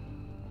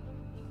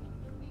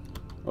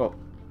 Oh.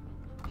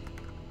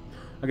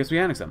 I guess we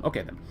annex them.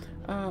 Okay, then.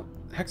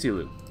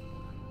 Hexilu.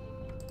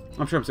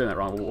 I'm sure I'm saying that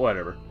wrong, but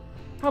whatever.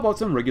 How about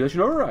some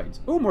regulation overrides?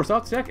 Oh, more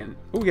South second.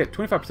 Oh, we get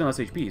 25% less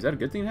HP. Is that a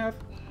good thing to have?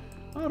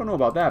 I don't know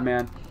about that,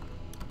 man.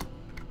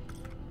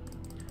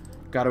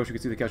 God, I wish we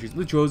could see the casualties.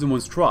 The Chosen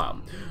One's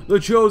trial. The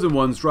Chosen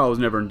One's trial was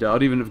never in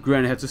doubt, even if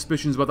Granite had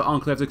suspicions about the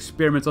Enclave's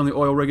experiments on the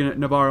oil rig at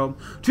Navarro.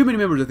 Too many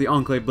members of the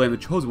Enclave blame the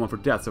Chosen One for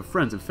deaths of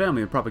friends and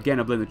family, and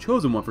propaganda blame the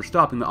Chosen One for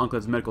stopping the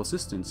Enclave's medical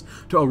assistance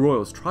to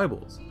Arroyo's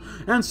tribals.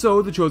 And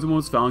so, the Chosen One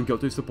was found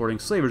guilty of supporting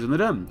slavers in the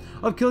den,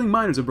 of killing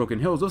miners in Broken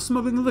Hills, of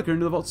smuggling liquor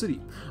into the Vault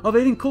City, of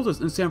aiding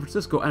cultists in San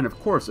Francisco, and of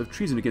course, of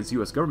treason against the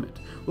U.S.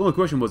 government. The only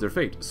question was their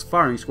fate.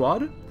 Firing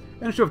squad?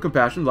 And a show of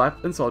compassion, life,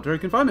 and solitary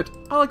confinement.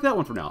 I like that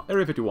one for now.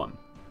 Area 51.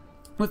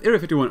 With Area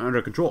 51 under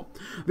control,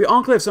 the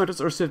Enclave scientists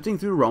are sifting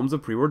through realms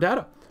of pre-war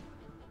data.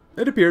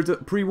 It appears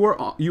that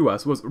pre-war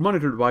U.S. was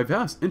monitored by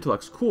vast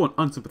intellects, cool and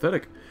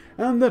unsympathetic,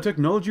 and the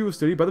technology was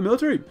studied by the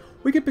military.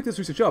 We can pick this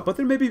research up, but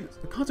there may be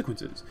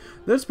consequences.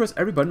 Let's press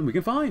every button we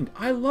can find.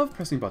 I love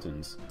pressing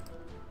buttons.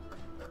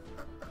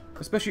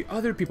 Especially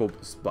other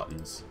people's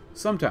buttons.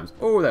 Sometimes.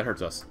 Oh, that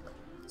hurts us.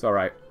 It's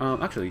alright.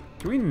 Actually,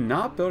 can we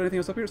not build anything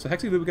else up here? So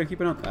Hexy Loop, we gotta keep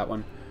an eye on that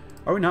one.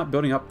 Are we not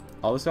building up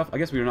all this stuff? I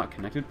guess we are not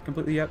connected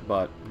completely yet,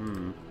 but,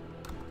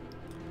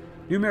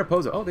 New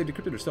Mariposa. Oh, they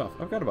decrypted their stuff.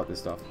 I forgot about this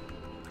stuff.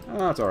 Oh,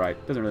 that's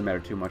alright. Doesn't really matter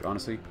too much,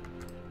 honestly.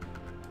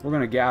 We're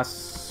gonna gun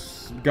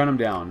them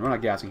down. We're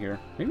not gassing here.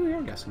 Maybe we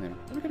are gassing there.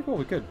 That'd be kinda cool.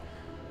 We could.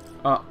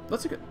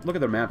 Let's look at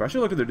their manpower. I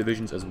should look at their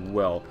divisions as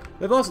well.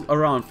 They've lost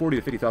around 40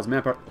 to 50,000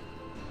 manpower.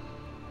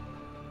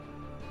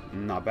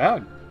 Not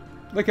bad.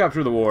 They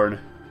capture the Warren.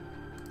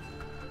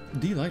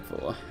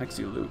 Delightful.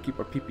 Hexiolu. Keep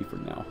our PP for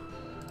now.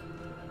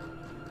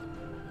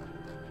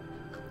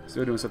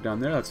 Still doing stuff down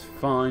there. That's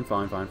fine,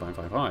 fine, fine, fine,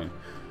 fine,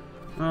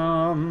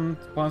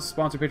 fine.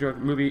 Sponsor Patriot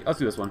movie. Let's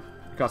do this one.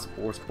 Cost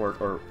war support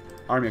or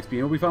Army XP. And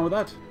we'll be fine with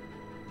that.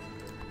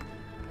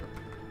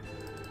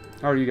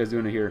 How are you guys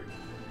doing it here?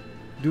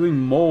 Doing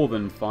more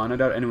than fun. I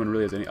doubt anyone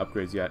really has any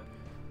upgrades yet.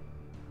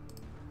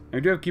 And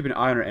we do have to keep an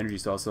eye on our energy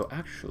cells. So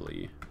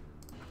actually,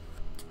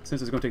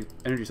 since it's going to take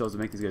energy cells to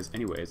make these guys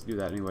anyways, do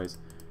that anyways.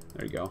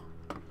 There you go.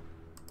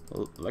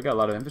 Well, I got a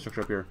lot of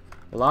infrastructure up here.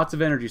 Lots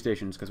of energy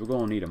stations because we're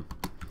going to need them.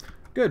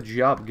 Good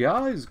job,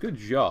 guys. Good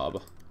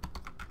job.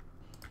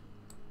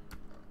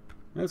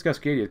 Now, this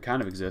Cascadia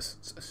kind of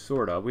exists,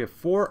 sort of. We have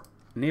 4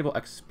 naval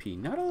XP.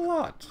 Not a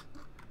lot.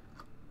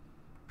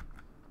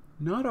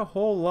 Not a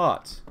whole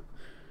lot.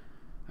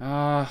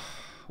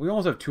 We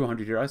almost have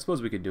 200 here. I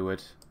suppose we could do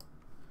it.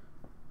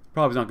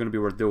 Probably not going to be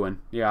worth doing.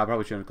 Yeah, I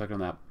probably shouldn't have clicked on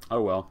that.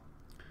 Oh well.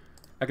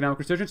 Economic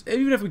resurgence.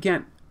 Even if we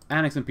can't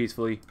annex them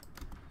peacefully,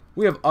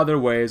 we have other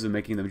ways of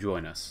making them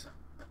join us.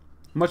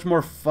 Much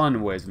more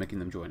fun ways of making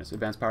them join us.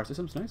 Advanced power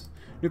systems, nice.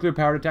 Nuclear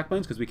powered attack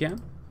planes, because we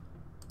can.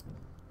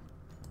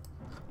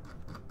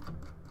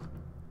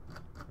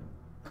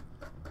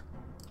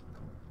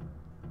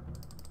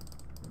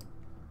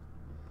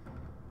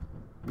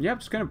 Yeah,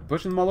 just kind of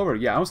pushing them all over.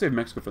 Yeah, I want to save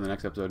Mexico for the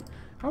next episode.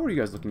 How are you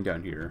guys looking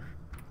down here?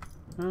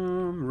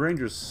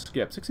 Rangers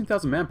skip.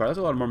 16,000 manpower. That's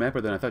a lot more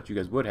manpower than I thought you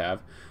guys would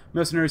have.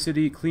 Mercenary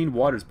city. Clean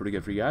water is pretty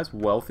good for you guys.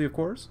 Wealthy, of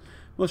course.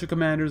 Militia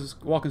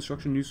commanders. Wall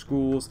construction. New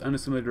schools.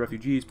 Unassimilated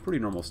refugees. Pretty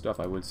normal stuff,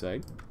 I would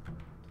say.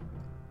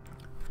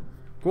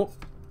 Cool.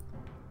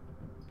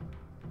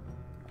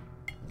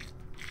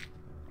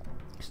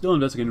 Still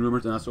investigating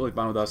rumors, and that's totally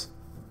fine with us.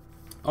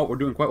 Oh, we're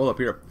doing quite well up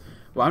here.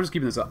 Well, I'm just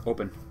keeping this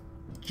open.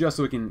 Just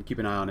so we can keep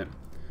an eye on it.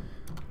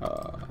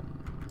 I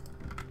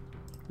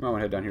want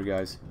to head down here,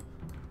 guys.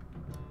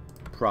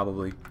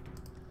 Probably.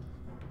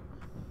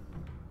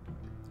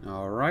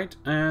 Alright,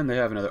 and they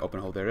have another open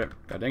hole there.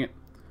 God dang it.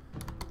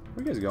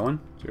 Where are you guys going?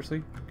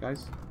 Seriously?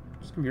 Guys?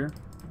 Just come here.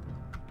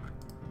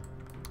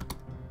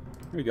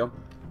 There you go.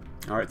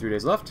 Alright, 3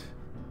 days left.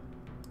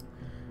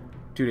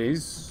 2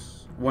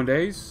 days. 1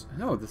 days.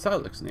 No, the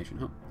Silex Nation,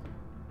 huh?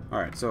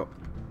 Alright, so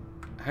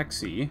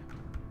Hexy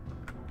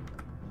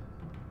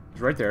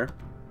is right there.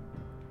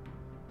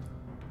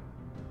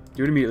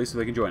 Do it immediately so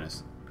they can join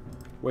us.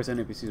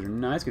 Wasteland NPCs are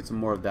nice. Get some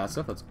more of that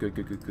stuff. That's good,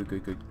 good, good, good,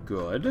 good, good,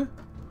 good.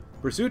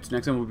 Pursuits.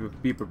 Next time we'll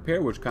be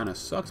prepared, which kind of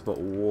sucks, but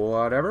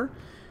whatever.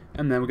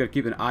 And then we got to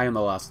keep an eye on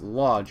the last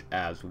lodge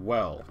as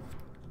well.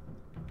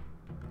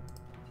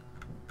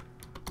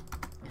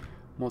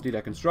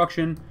 Multi-deck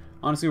construction.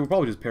 Honestly, we'll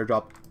probably just pair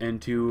drop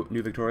into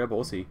New Victoria, but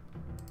we'll see.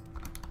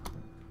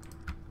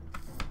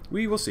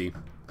 We will see.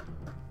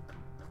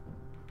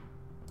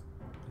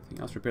 Anything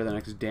else? Repair the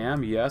next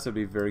dam. Yes, that'd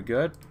be very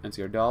good.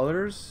 NCR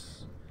dollars.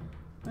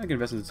 I can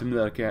invest in some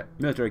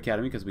military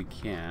academy because we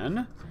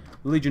can.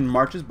 The Legion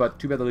marches, but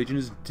too bad the Legion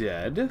is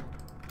dead.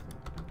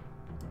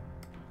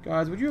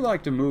 Guys, would you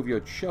like to move your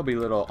chubby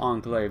little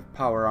Enclave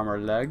power armor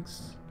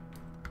legs?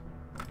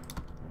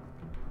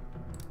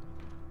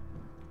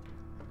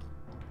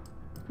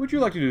 Would you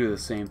like to do the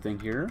same thing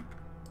here?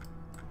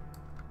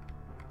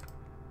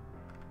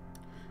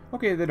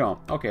 Okay, they don't.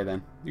 Okay,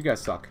 then. You guys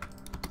suck.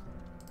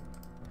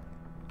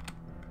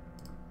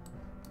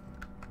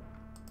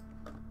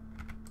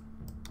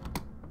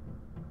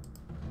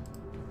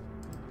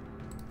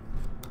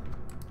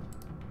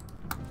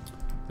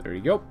 There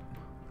you go.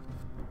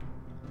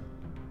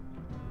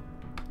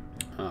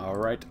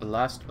 Alright,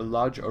 last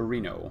Lodge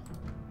Areno.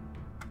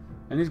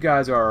 And these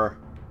guys are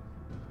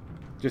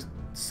just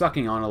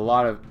sucking on a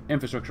lot of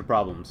infrastructure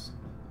problems.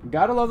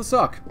 Gotta love the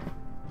suck.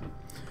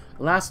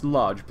 Last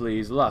Lodge,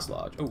 please. Last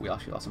Lodge. Oh, we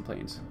actually lost some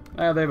planes.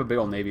 They have a big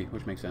old navy,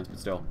 which makes sense, but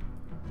still.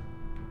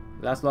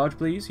 Last Lodge,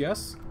 please.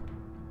 Yes.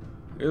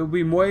 It will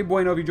be muy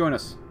bueno if you join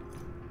us.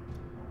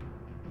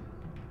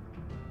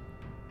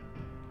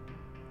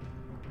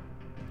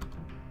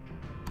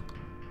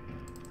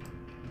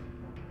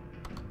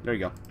 There you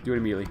go. Do it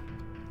immediately.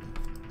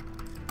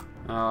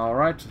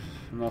 Alright.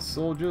 More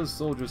soldiers,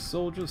 soldiers,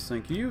 soldiers.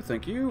 Thank you,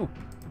 thank you.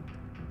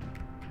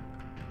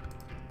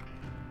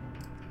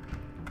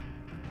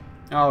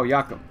 Oh,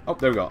 Yakima. Oh,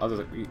 there we go. I was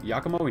like,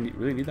 Yakima? We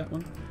really need that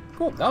one?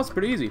 Cool. That was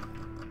pretty easy.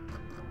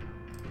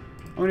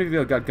 How many of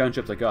you got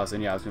gunships like us?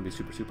 And yeah, it's going to be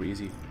super, super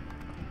easy.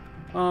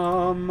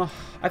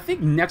 I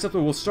think next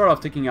episode we'll start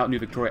off taking out New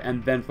Victoria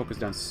and then focus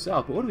down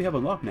south. But what do we have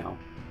unlocked now?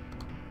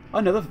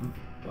 Another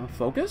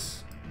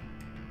focus?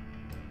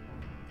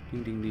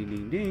 Ding, ding, ding,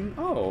 ding, ding.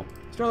 Oh,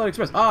 Starlight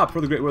Express. Ah, for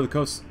the Great War of the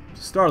Coast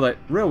Starlight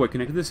Railway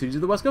connected the cities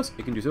of the West Coast.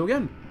 It can do so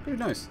again. Very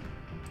nice.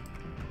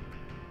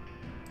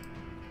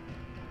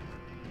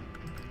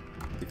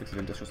 Defensive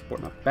industrial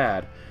support, not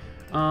bad.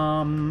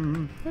 I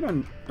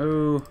don't.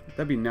 Oh,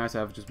 that'd be nice to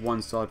have just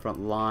one solid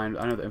front line.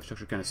 I know the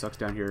infrastructure kind of sucks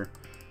down here.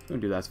 Don't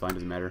do that. It's fine.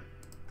 Doesn't matter.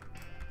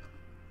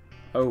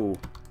 Oh,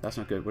 that's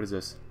not good. What is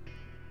this?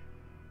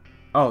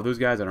 Oh, those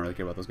guys, I don't really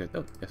care about those guys.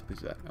 Oh, yes, please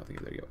do that. Oh,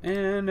 there you go.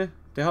 And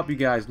to help you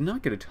guys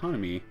not get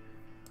autonomy,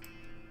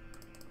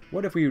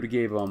 what if we would have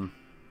gave them...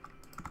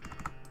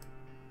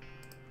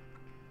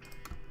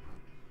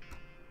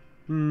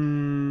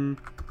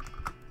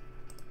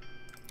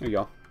 There you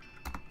go.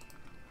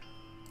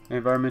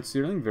 Environment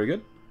steering, very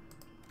good.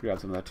 Grab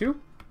some of that too.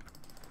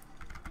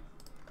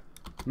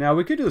 Now,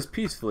 we could do this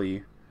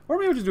peacefully, or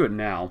maybe we'll just do it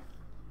now.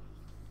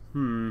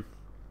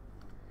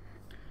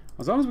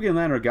 As long as we can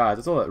land our guys,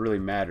 that's all that really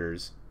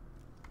matters.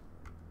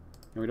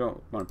 And we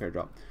don't want a pair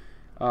drop.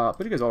 But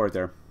you guys all right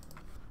there.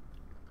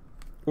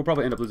 We'll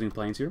probably end up losing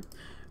planes here.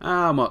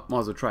 Might as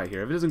well try it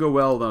here. If it doesn't go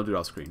well, then I'll do it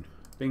off screen.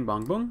 Bing,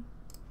 bong, boom.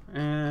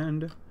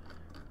 And...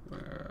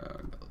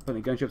 plenty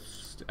of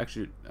gunships to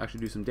actually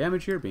do some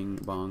damage here. Bing,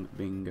 bong,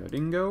 bingo,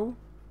 dingo.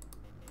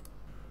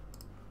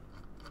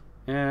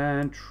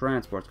 And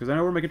transports, because I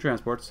know we're making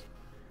transports.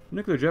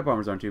 Nuclear jet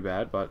bombers aren't too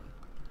bad, but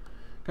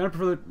kind of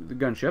prefer the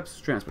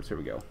gunships. Transports, here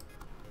we go.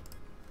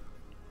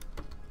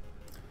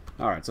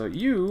 Alright, so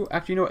you...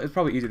 Actually, you know what? It's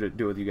probably easier to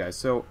do it with you guys.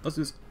 So, let's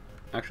just...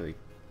 Actually,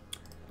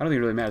 I don't think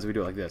it really matters if we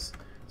do it like this.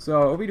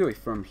 So, if we do it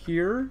from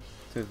here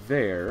to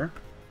there...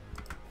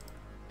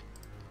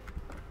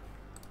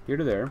 Here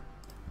to there...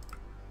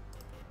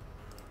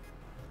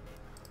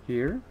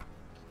 Here...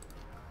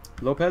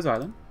 Lopez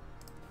Island...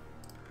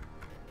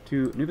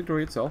 to New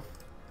Victoria itself.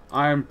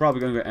 I'm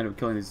probably going to end up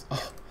killing these...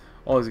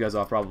 all these guys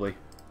off, probably.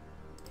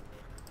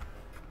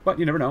 But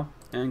you never know.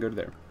 And go to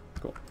there.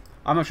 Cool.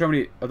 I'm not sure how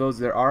many of those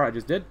there are. I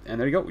just did. And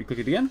there you go. We click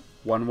it again.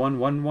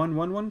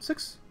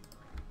 11111116.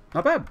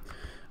 Not bad.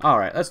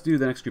 Alright, let's do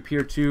the next group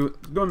here, too.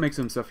 Go and make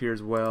some stuff here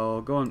as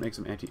well. Go and make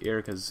some anti-air,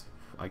 because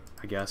I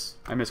guess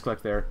I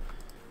misclicked there.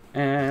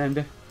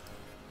 And...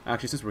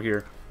 Actually, since we're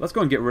here, let's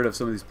go and get rid of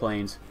some of these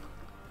planes.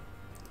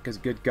 Because,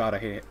 good God, I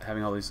hate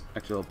having all these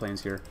extra little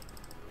planes here.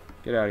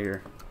 Get out of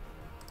here.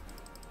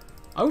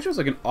 I wish it was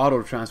like an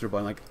auto transfer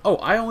button. Like, oh,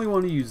 I only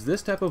want to use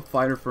this type of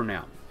fighter for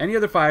now. Any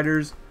other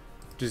fighters,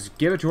 just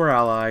give it to our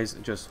allies.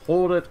 Just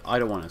hold it. I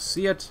don't want to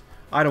see it.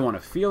 I don't want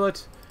to feel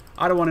it.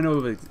 I don't want to know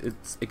of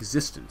its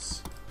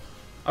existence.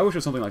 I wish there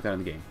was something like that in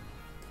the game.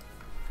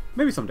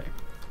 Maybe someday.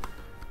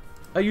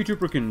 A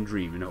YouTuber can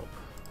dream and hope.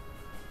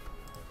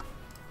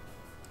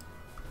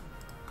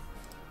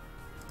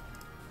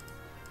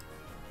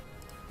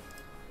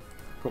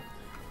 Cool.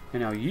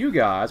 And now you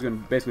guys are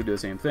going to basically do the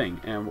same thing.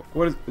 And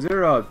what is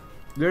there a...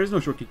 There is no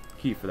short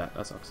key for that.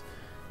 That sucks.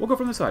 We'll go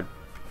from this side.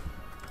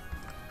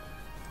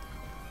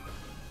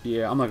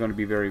 Yeah, I'm not going to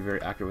be very,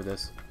 very accurate with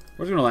this.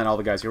 We're just going to land all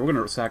the guys here. We're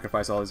going to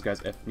sacrifice all these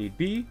guys if need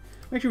be.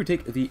 Make sure we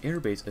take the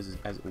airbase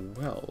as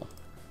well.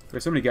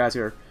 There's so many guys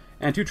here.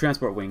 And 2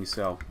 transport wings,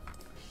 so...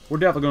 We're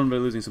definitely going to be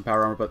losing some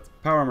power armor, but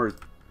power armor is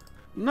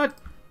not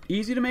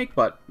easy to make,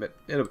 but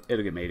it'll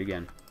get made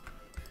again.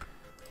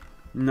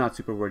 Not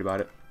super worried about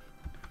it.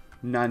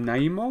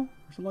 Nanaimo? Or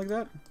something like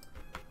that?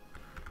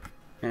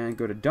 And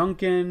go to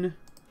Duncan,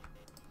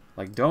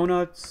 like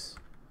donuts,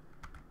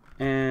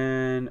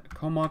 and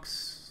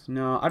Comox.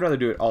 No, I'd rather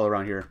do it all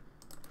around here.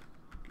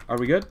 Are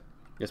we good?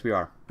 Yes, we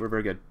are. We're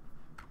very good.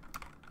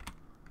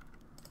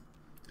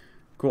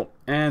 Cool.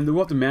 And we'll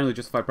have to manually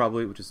justify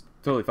probably, which is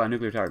totally fine.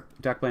 Nuclear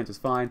attack planes is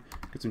fine.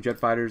 Get some jet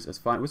fighters, that's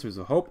fine. Whispers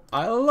of Hope.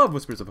 I love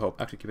Whispers of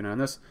Hope. Actually, keep an eye on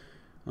this.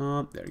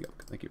 There you go.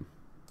 Thank you.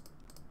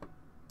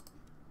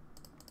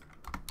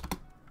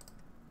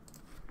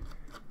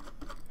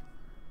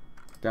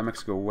 That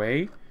Mexico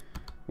way.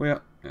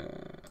 Well,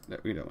 there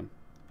we go.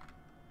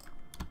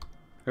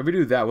 If we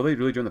do that, will they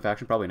really join the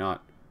faction? Probably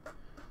not.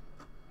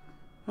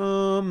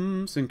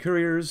 Send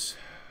couriers.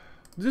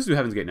 Let's just do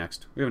Heaven's Gate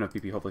next. We have enough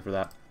PP hopefully for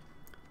that.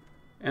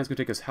 And it's gonna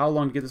take us how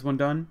long to get this one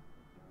done?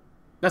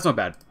 That's not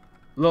bad.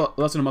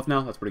 Less than a month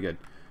now. That's pretty good.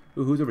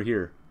 Ooh, who's over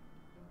here?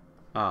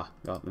 Ah,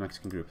 the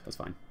Mexican group. That's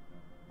fine.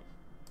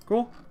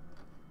 Cool.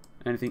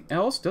 Anything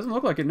else? Doesn't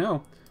look like it.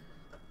 No.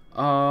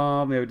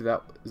 Maybe do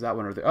that. Is that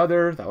one or the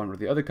other? That one or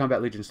the other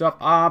Combat Legion stuff.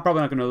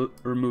 Probably not going to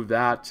remove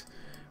that.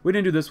 We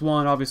didn't do this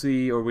one,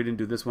 obviously, or we didn't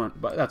do this one,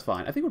 but that's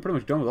fine. I think we're pretty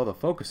much done with all the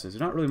focuses. There's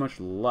not really much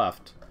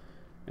left.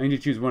 I need to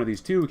choose one of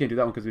these two. We can't do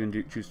that one because we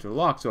didn't choose to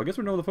lock, so I guess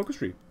we're done with the focus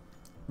tree.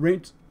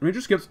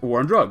 Ranger skips, war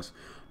on drugs.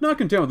 Not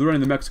content with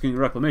running the Mexican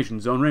reclamation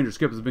zone, Ranger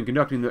Skip has been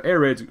conducting their air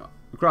raids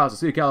across the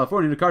state of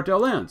California to cartel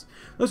lands.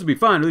 This would be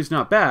fine, at least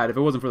not bad, if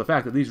it wasn't for the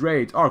fact that these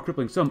raids are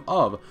crippling some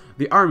of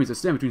the armies that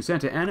stand between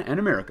Santa Ana and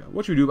America.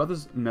 What should we do about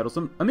this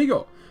meddlesome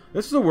amigo?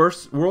 This is the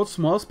world's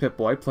smallest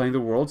Pip-Boy playing the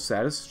world's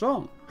saddest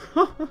song.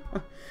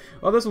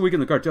 Well, this will weaken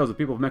the cartels. The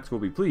people of Mexico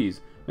will be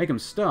pleased. Make them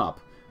stop.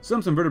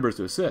 Some vertebrates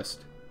to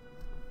assist.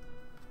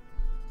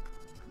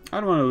 I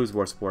don't want to lose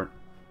war support.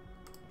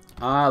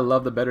 I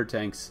love the better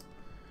tanks.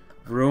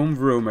 Vroom,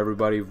 vroom,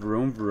 everybody.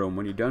 Vroom, vroom.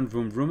 When you're done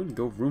vroom, vrooming,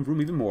 go vroom,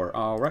 vroom even more.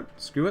 Alright,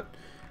 screw it.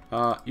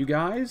 You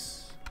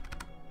guys...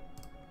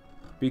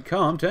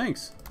 become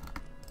tanks.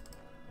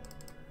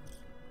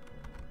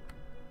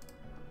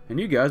 And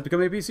you guys become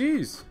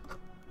APCs.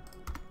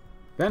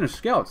 Vanish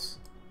scouts.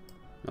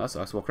 Oh, that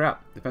sucks. Well,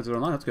 crap. Defensive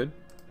online, that's good.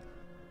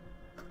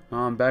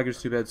 Baggage,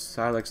 2 beds,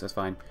 Silex, that's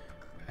fine.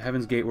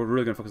 Heaven's Gate, we're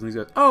really gonna focus on these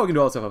guys. Oh, we can do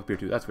all that stuff up here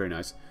too. That's very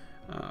nice.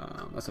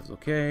 That stuff's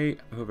okay.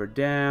 Hoover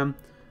Dam.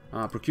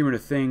 Procurement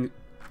of thing.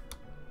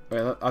 Wait,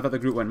 I thought the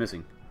group went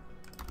missing.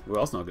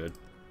 Well, that's not good.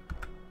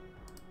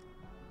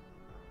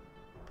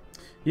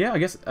 Yeah, I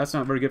guess that's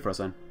not very good for us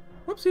then.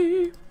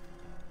 Whoopsie!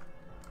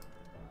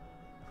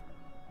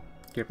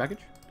 Care package.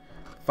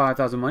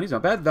 5,000 money's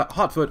not bad. The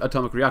Hotfoot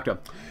Atomic Reactor.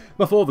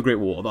 Before the Great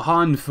War, the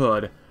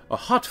Hotfoot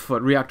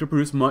reactor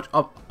produced much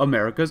of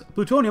America's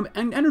plutonium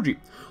and energy.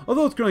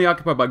 Although it's currently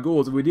occupied by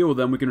ghouls, if we deal with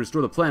them, we can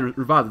restore the planet and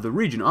revive the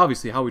region.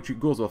 Obviously, how we treat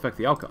ghouls will affect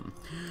the outcome.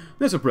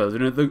 Mr.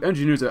 President, the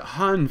engineers at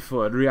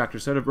Hotfoot reactor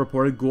site have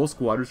reported ghoul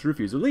squatters to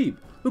refuse to leave.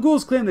 The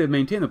ghouls claim they have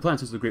maintained the plant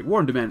since the Great War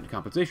and demand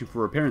compensation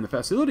for repairing the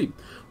facility.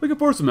 We can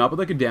force them out, but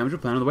they could damage the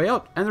plant on the way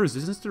out, and the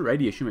resistance to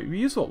radiation might be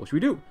useful. What should we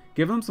do?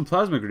 Give them some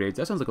plasma grenades.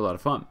 That sounds like a lot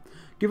of fun.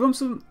 Give them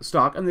some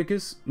stock in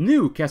the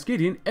new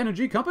Cascadian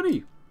Energy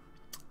Company.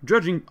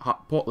 Dredging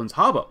Portland's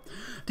harbor.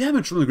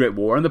 Damage from the Great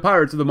War and the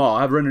pirates of the Maw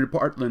have rendered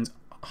Portland's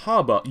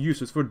harbor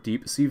useless for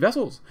deep-sea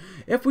vessels.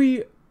 If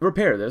we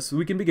repair this,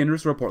 we can begin to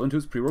restore Portland to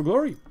its pre-war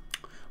glory.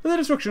 With the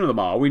destruction of the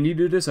Maw, we need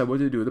to decide what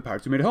to do with the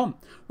pirates who made it home.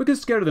 We can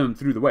scatter them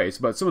through the waste,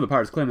 but some of the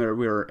pirates claim that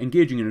we are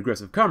engaging in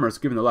aggressive commerce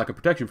given the lack of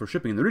protection for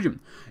shipping in the region.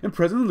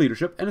 Imprison the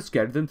leadership and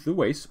scatter them through the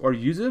waste, or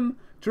use them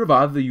to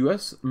revive the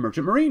U.S.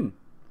 Merchant Marine.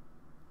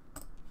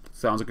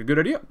 Sounds like a good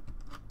idea.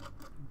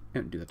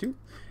 And do that too.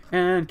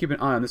 And keep an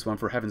eye on this one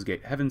for Heaven's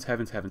Gate. Heavens,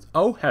 heavens, heavens.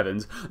 Oh,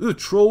 heavens. The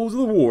trolls of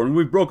the war, and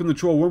we've broken the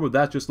troll war, but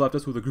that just left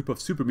us with a group of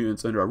super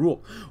mutants under our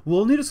rule.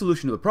 We'll need a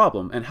solution to the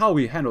problem, and how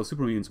we handle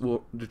super mutants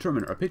will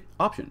determine our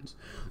options.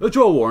 The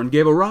troll war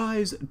gave a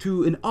rise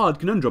to an odd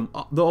conundrum,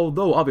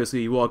 although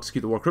obviously we'll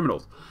execute the war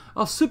criminals.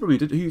 A super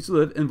mutant who used to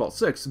live in Vault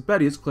 6,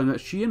 Betty, has claimed that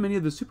she and many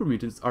of the super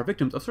mutants are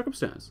victims of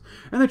circumstance,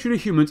 and they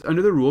treated humans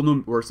under their rule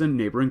no worse than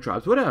neighboring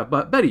tribes would have.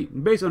 But Betty,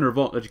 based on her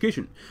Vault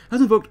education, has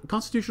invoked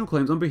constitutional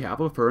claims on behalf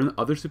of her and the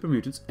other super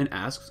mutants and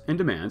asks and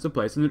demands a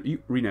place in the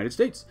United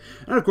States.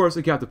 And of course,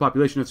 a captive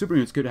population of super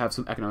mutants could have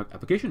some economic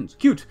applications.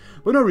 Cute,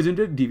 but no reason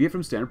to deviate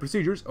from standard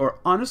procedures, or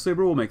honest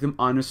labor will make them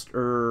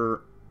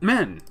honester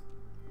men.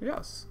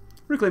 Yes.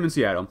 Reclaiming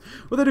Seattle.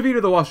 With the defeat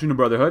of the Washington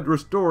Brotherhood,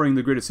 restoring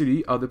the greatest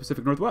city of the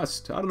Pacific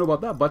Northwest. I don't know about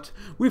that, but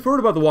we've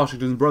heard about the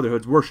Washington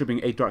Brotherhoods worshipping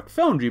a dark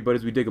foundry, but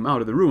as we dig them out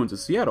of the ruins of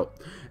Seattle,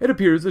 it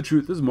appears the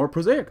truth is more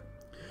prosaic.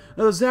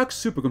 Now, the Zax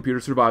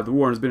supercomputer survived the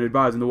war and has been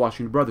advising the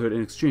Washington Brotherhood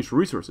in exchange for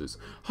resources.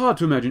 Hard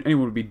to imagine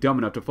anyone would be dumb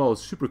enough to follow a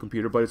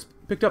supercomputer, but it's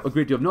picked up a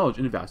great deal of knowledge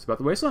and advice about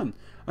the wasteland.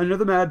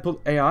 Another mad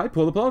AI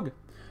pull the plug.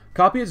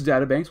 Copy its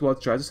databanks while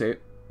it tries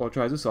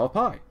to solve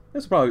pi.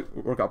 This will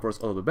probably work out for us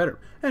a little bit better.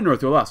 And north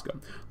to Alaska.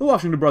 The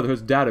Washington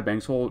Brotherhood's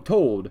databanks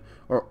told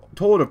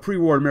of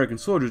pre-war American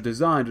soldiers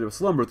designed to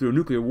slumber through a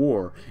nuclear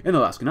war in the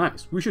Alaskan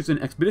ice. We should send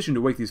an expedition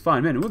to wake these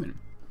fine men and women.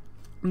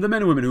 The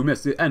men and women who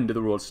missed the end of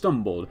the world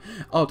stumbled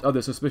out of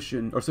their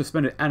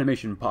suspended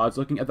animation pods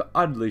looking at the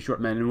oddly short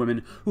men and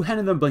women who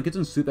handed them blankets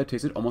and soup that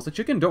tasted almost like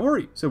chicken. Don't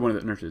worry, said one of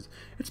the nurses.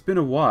 It's been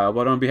a while,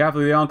 but on behalf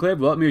of the Enclave,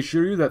 let me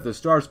assure you that the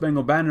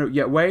Star-Spangled Banner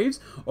yet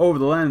waves over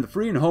the land of the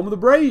free and home of the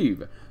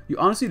brave. You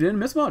honestly didn't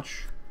miss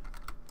much.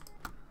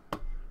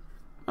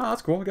 Oh,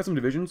 that's cool. We got some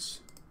divisions.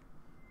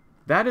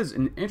 That is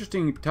an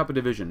interesting type of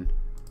division.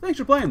 Thanks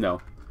for playing,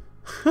 though.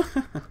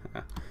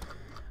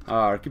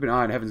 Keep an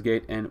eye on Heaven's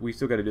Gate, and we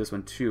still got to do this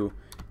one too.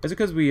 Is it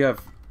because we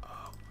have...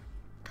 Oh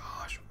my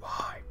gosh,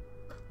 why?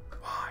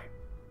 Why?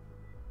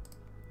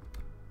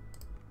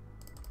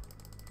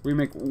 We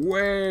make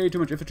way too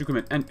much infantry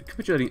equipment, and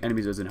capitulating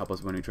enemies doesn't help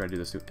us when we try to do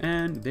this too.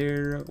 And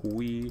there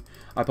we...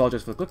 I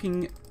apologize for the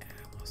clicking.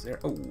 Almost there.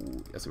 Oh,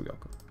 yes, there we go.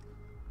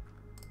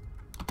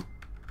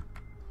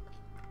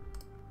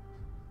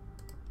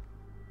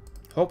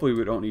 Hopefully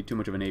we don't need too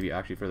much of a navy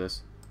actually for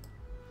this.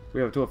 We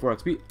have a total of 4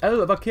 XP.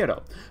 El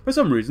Vaquero. For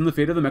some reason, the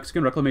fate of the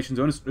Mexican reclamation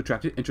zone has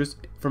attracted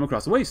interest from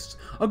across the wastes.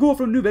 A ghoul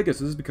from New Vegas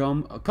has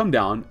come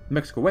down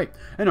Mexico way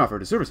and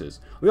offered his services.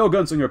 The old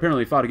gunslinger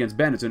apparently fought against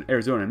bandits in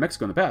Arizona and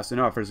Mexico in the past and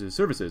offers his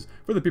services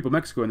for the people of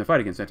Mexico in the fight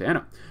against Santa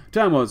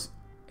Ana.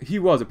 He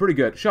was a pretty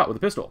good shot with a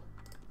pistol.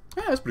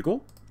 Yeah, that's pretty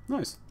cool.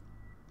 Nice.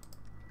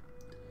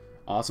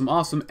 Awesome,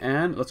 awesome.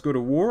 And let's go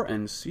to war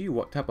and see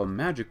what type of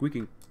magic we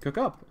can cook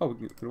up. Oh, we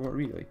can go to war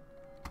immediately.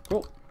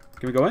 Cool.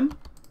 Can we go in?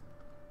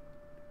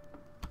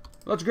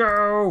 Let's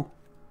go!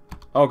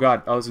 Oh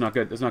god. Oh, this is not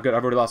good. This is not good.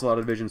 I've already lost a lot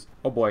of divisions.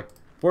 Oh boy.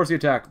 Force the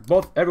attack.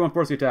 Everyone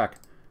force the attack.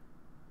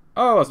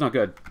 Oh, that's not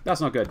good. That's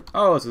not good.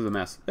 Oh, this is a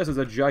mess. This is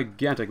a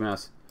gigantic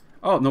mess.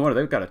 Oh, no wonder.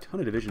 They've got a ton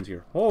of divisions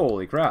here.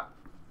 Holy crap.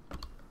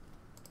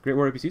 Great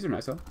War APCs are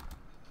nice, though.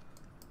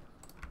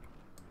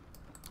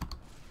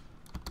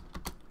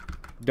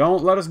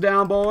 Don't let us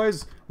down,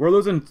 boys. We're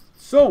losing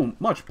so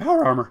much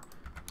power armor.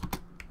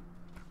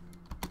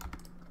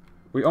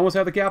 We almost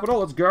have the capital.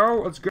 Let's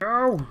go. Let's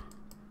go.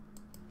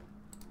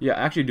 Yeah,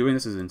 actually doing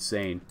this is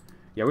insane.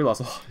 Yeah, we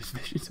lost a lot of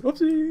divisions.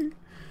 Whoopsie.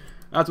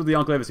 That's what the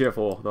Enclave is here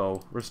for,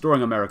 though.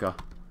 Restoring America.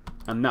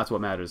 And that's what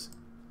matters.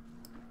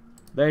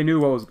 They knew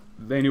what was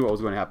going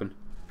to happen.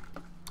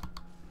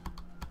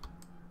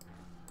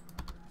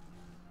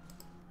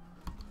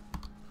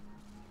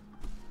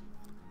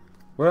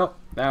 Well,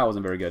 that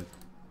wasn't very good.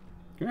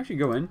 Can we actually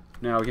go in?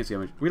 No, we can't see how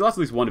much. We lost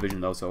at least one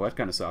division, though, so that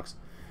kind of sucks.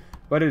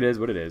 But it is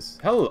what it is.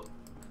 Hello?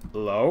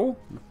 Alright,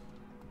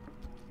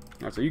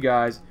 so you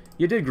guys,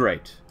 you did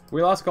great.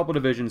 We lost a couple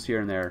divisions here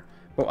and there,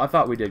 but I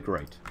thought we did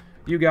great.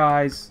 You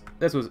guys,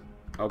 this was...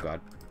 Oh,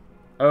 God.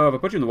 Oh, if I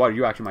put you in the water,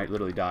 you actually might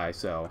literally die,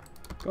 so...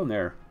 Go in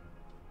there.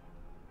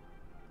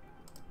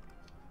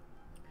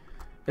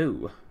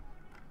 Ooh.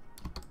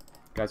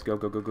 Guys, go,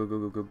 go, go, go, go,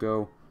 go, go,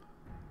 go.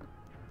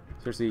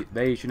 Seriously,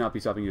 they should not be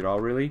stopping you at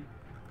all, really.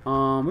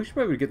 We should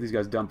probably get these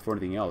guys done before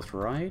anything else,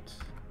 right?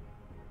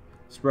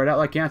 Spread out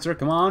like cancer,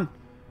 come on.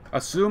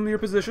 Assume your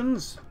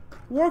positions.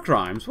 War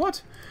crimes,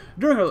 what?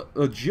 During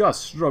a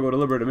just struggle to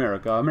liberate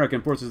America,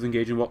 American forces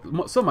engage in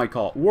what some might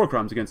call war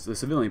crimes against the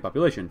civilian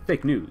population.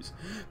 Fake news.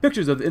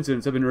 Pictures of the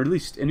incidents have been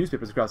released in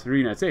newspapers across the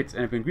United States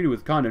and have been greeted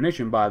with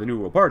condemnation by the New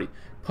World Party.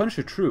 Punish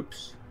the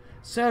troops.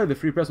 Sadly, the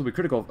free press will be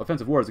critical of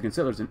offensive wars against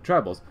settlers and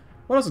tribals.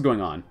 What else is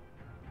going on?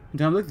 In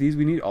times like these,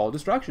 we need all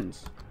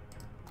distractions.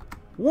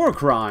 War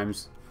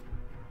crimes.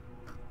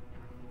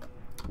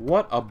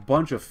 What a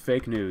bunch of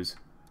fake news.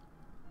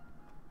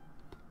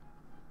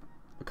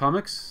 The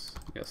comics?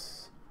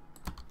 Yes.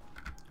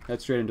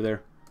 Head straight into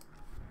there.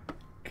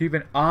 Keep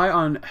an eye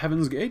on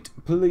Heaven's Gate,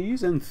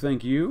 please, and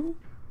thank you.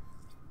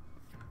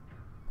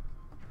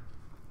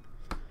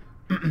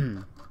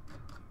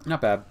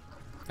 Not bad.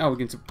 Oh,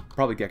 we can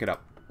probably get it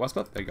up.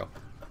 Westcliff? There you go.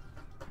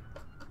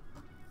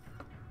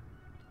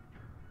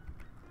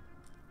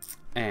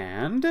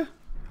 And...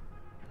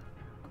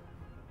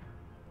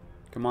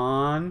 Come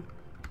on.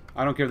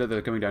 I don't care that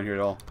they're coming down here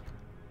at all.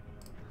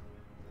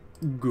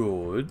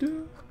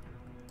 Good.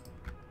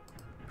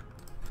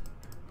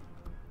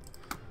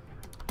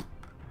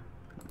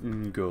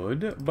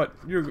 Good. But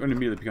you're going to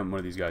immediately become one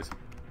of these guys.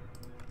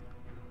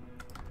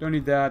 Don't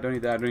need that, don't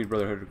need that, don't need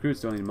Brotherhood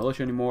recruits, don't need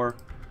militia anymore.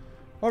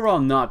 Overall,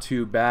 not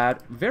too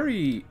bad.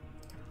 Very...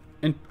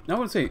 And I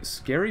wouldn't say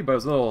scary, but it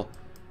was a little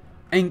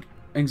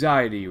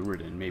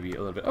anxiety-ridden, maybe a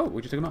little bit. Oh,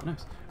 we just took them out.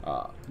 Nice.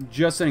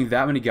 Just sending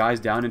that many guys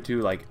down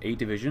into, like, 8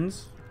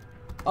 divisions.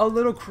 A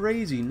little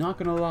crazy, not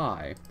gonna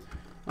lie.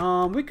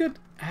 We could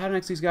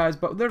annex these guys,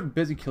 but they're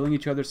busy killing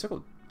each other.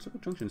 Circle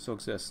Junction still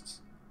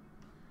exists.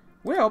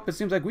 Well, it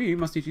seems like we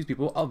must teach these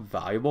people a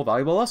valuable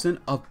lesson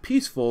of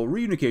peaceful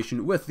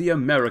reunification with the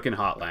American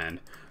Heartland.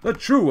 The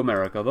true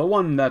America, the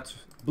one that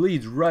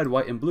bleeds red,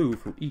 white, and blue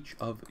for each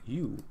of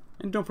you.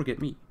 And don't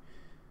forget me.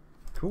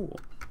 Cool.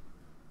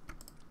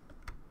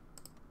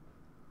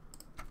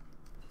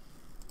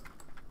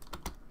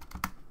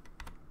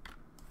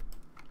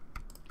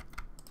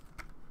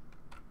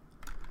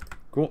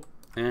 Cool.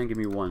 And give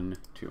me 1,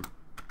 2.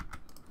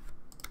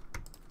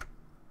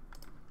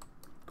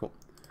 Cool.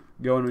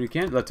 Go in when you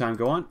can. Let time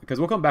go on. Because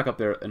we'll come back up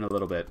there in a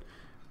little bit.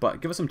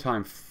 But give us some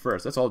time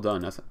first. That's all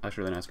done. That's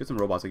actually really nice. Get some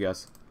robots, I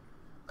guess.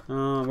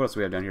 What else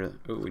do we have down here?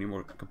 Oh, we need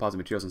more composite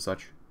materials and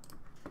such.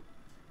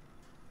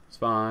 It's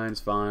fine.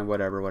 It's fine.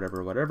 Whatever,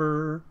 whatever,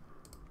 whatever.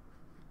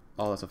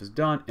 All that stuff is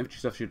done. Infantry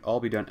stuff should all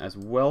be done as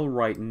well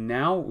right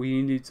now.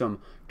 We need some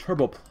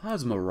turbo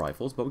plasma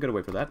rifles, but we gotta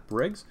wait for that.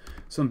 Brigs.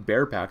 Some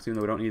bear packs, even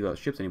though we don't need those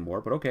ships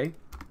anymore, but okay.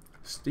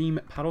 Steam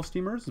paddle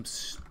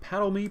steamers.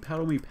 Paddle me,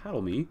 paddle me,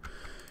 paddle me.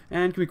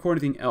 And can we core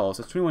anything else?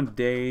 That's 21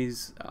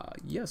 days.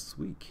 Yes,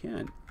 we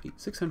can.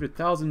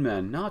 600,000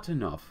 men. Not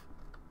enough.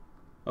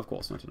 Of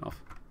course, not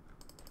enough.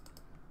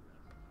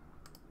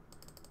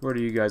 Where are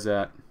you guys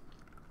at?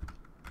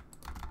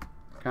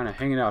 Kind of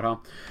hanging out, huh?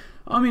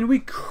 I mean, we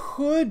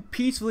could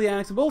peacefully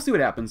annex it, but we'll see what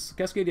happens.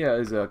 Cascadia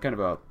is a kind of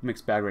a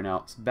mixed bag right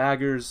now. It's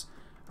baggers.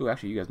 Ooh,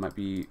 actually, you guys might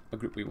be a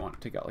group we want to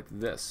take out like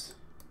this.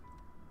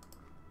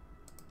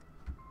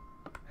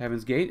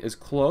 Heaven's Gate is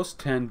close.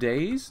 10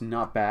 days.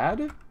 Not bad.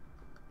 And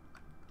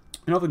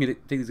hopefully we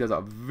can take these guys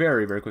out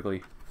very, very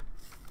quickly.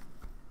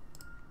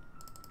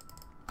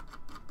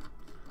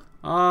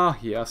 Ah,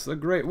 yes, the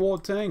Great War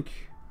Tank.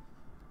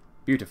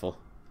 Beautiful.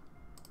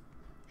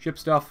 Ship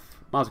stuff.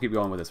 Might as well keep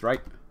going with this, right?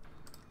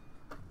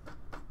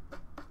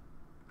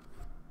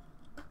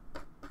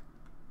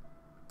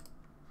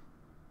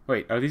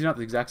 Wait, are these not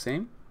the exact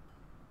same?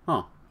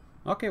 Huh.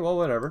 Okay, well,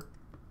 whatever.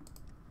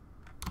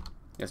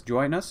 Yes,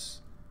 join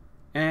us.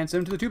 And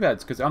send them to the tube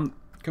heads, because I'm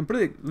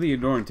completely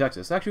ignoring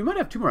Texas. Actually, we might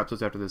have 2 more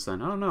episodes after this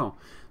then. I don't know.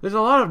 There's a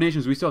lot of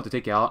nations we still have to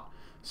take out.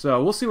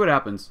 So, we'll see what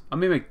happens. I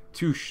may make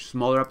 2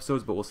 smaller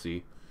episodes, but we'll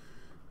see.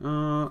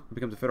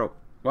 Becomes a federal...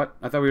 What?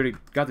 I thought we already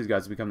got these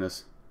guys to become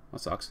this. That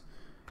sucks.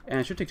 And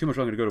it shouldn't take too much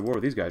longer to go to war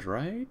with these guys,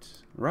 right?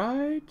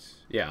 Right?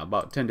 Yeah,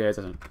 about 10 days.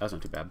 That's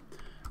not too bad.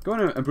 Going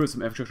to improve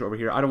some infrastructure over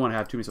here. I don't want to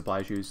have too many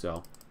supply issues,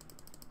 so...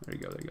 There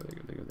you go, there you go, there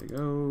you go, there you go, there you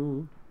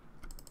go.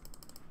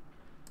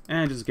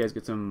 And just in case,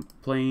 get some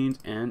planes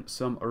and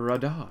some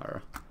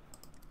radar.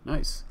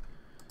 Nice.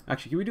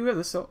 Actually, can we do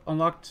this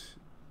unlocked?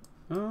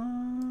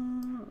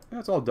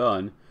 That's all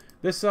done.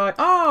 This side...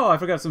 Oh, I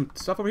forgot some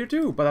stuff over here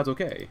too, but that's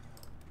okay.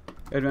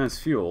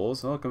 Advanced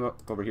fuels. I'll come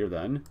up over here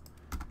then.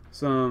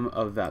 Some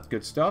of that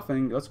good stuff,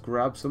 and let's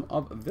grab some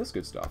of this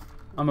good stuff.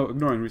 I'm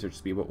ignoring research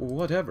speed, but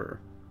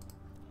whatever.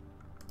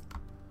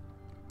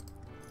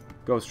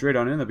 go straight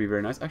on in. That'd be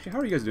very nice. Actually, how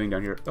are you guys doing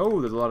down here? Oh,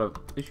 there's a lot of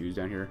issues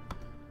down here.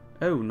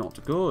 Oh,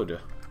 not good.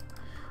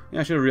 Yeah,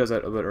 I should have realized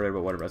that a bit earlier,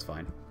 but whatever, that's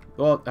fine.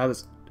 Well, I'll have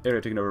this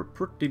area taken over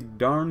pretty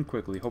darn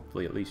quickly,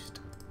 hopefully, at least.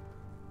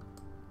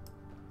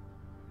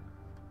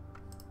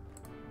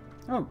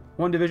 Oh,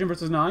 1 division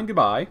versus 9.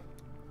 Goodbye.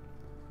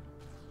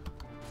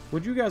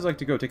 Would you guys like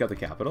to go take out the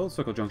capital?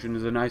 Circle Junction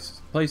is a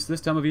nice place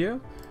this time of year.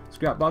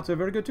 Scrap bots are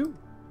very good too.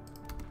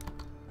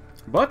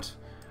 But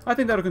I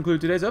think that'll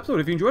conclude today's episode.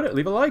 If you enjoyed it,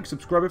 leave a like,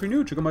 subscribe if you're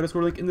new, check out my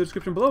Discord link in the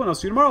description below, and I'll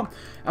see you tomorrow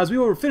as we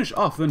will finish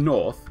off the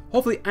north,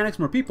 hopefully annex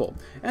more people,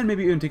 and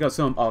maybe even take out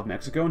some of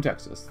Mexico and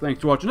Texas.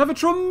 Thanks for watching. Have a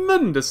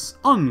tremendous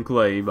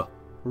Enclave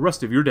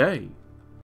rest of your day.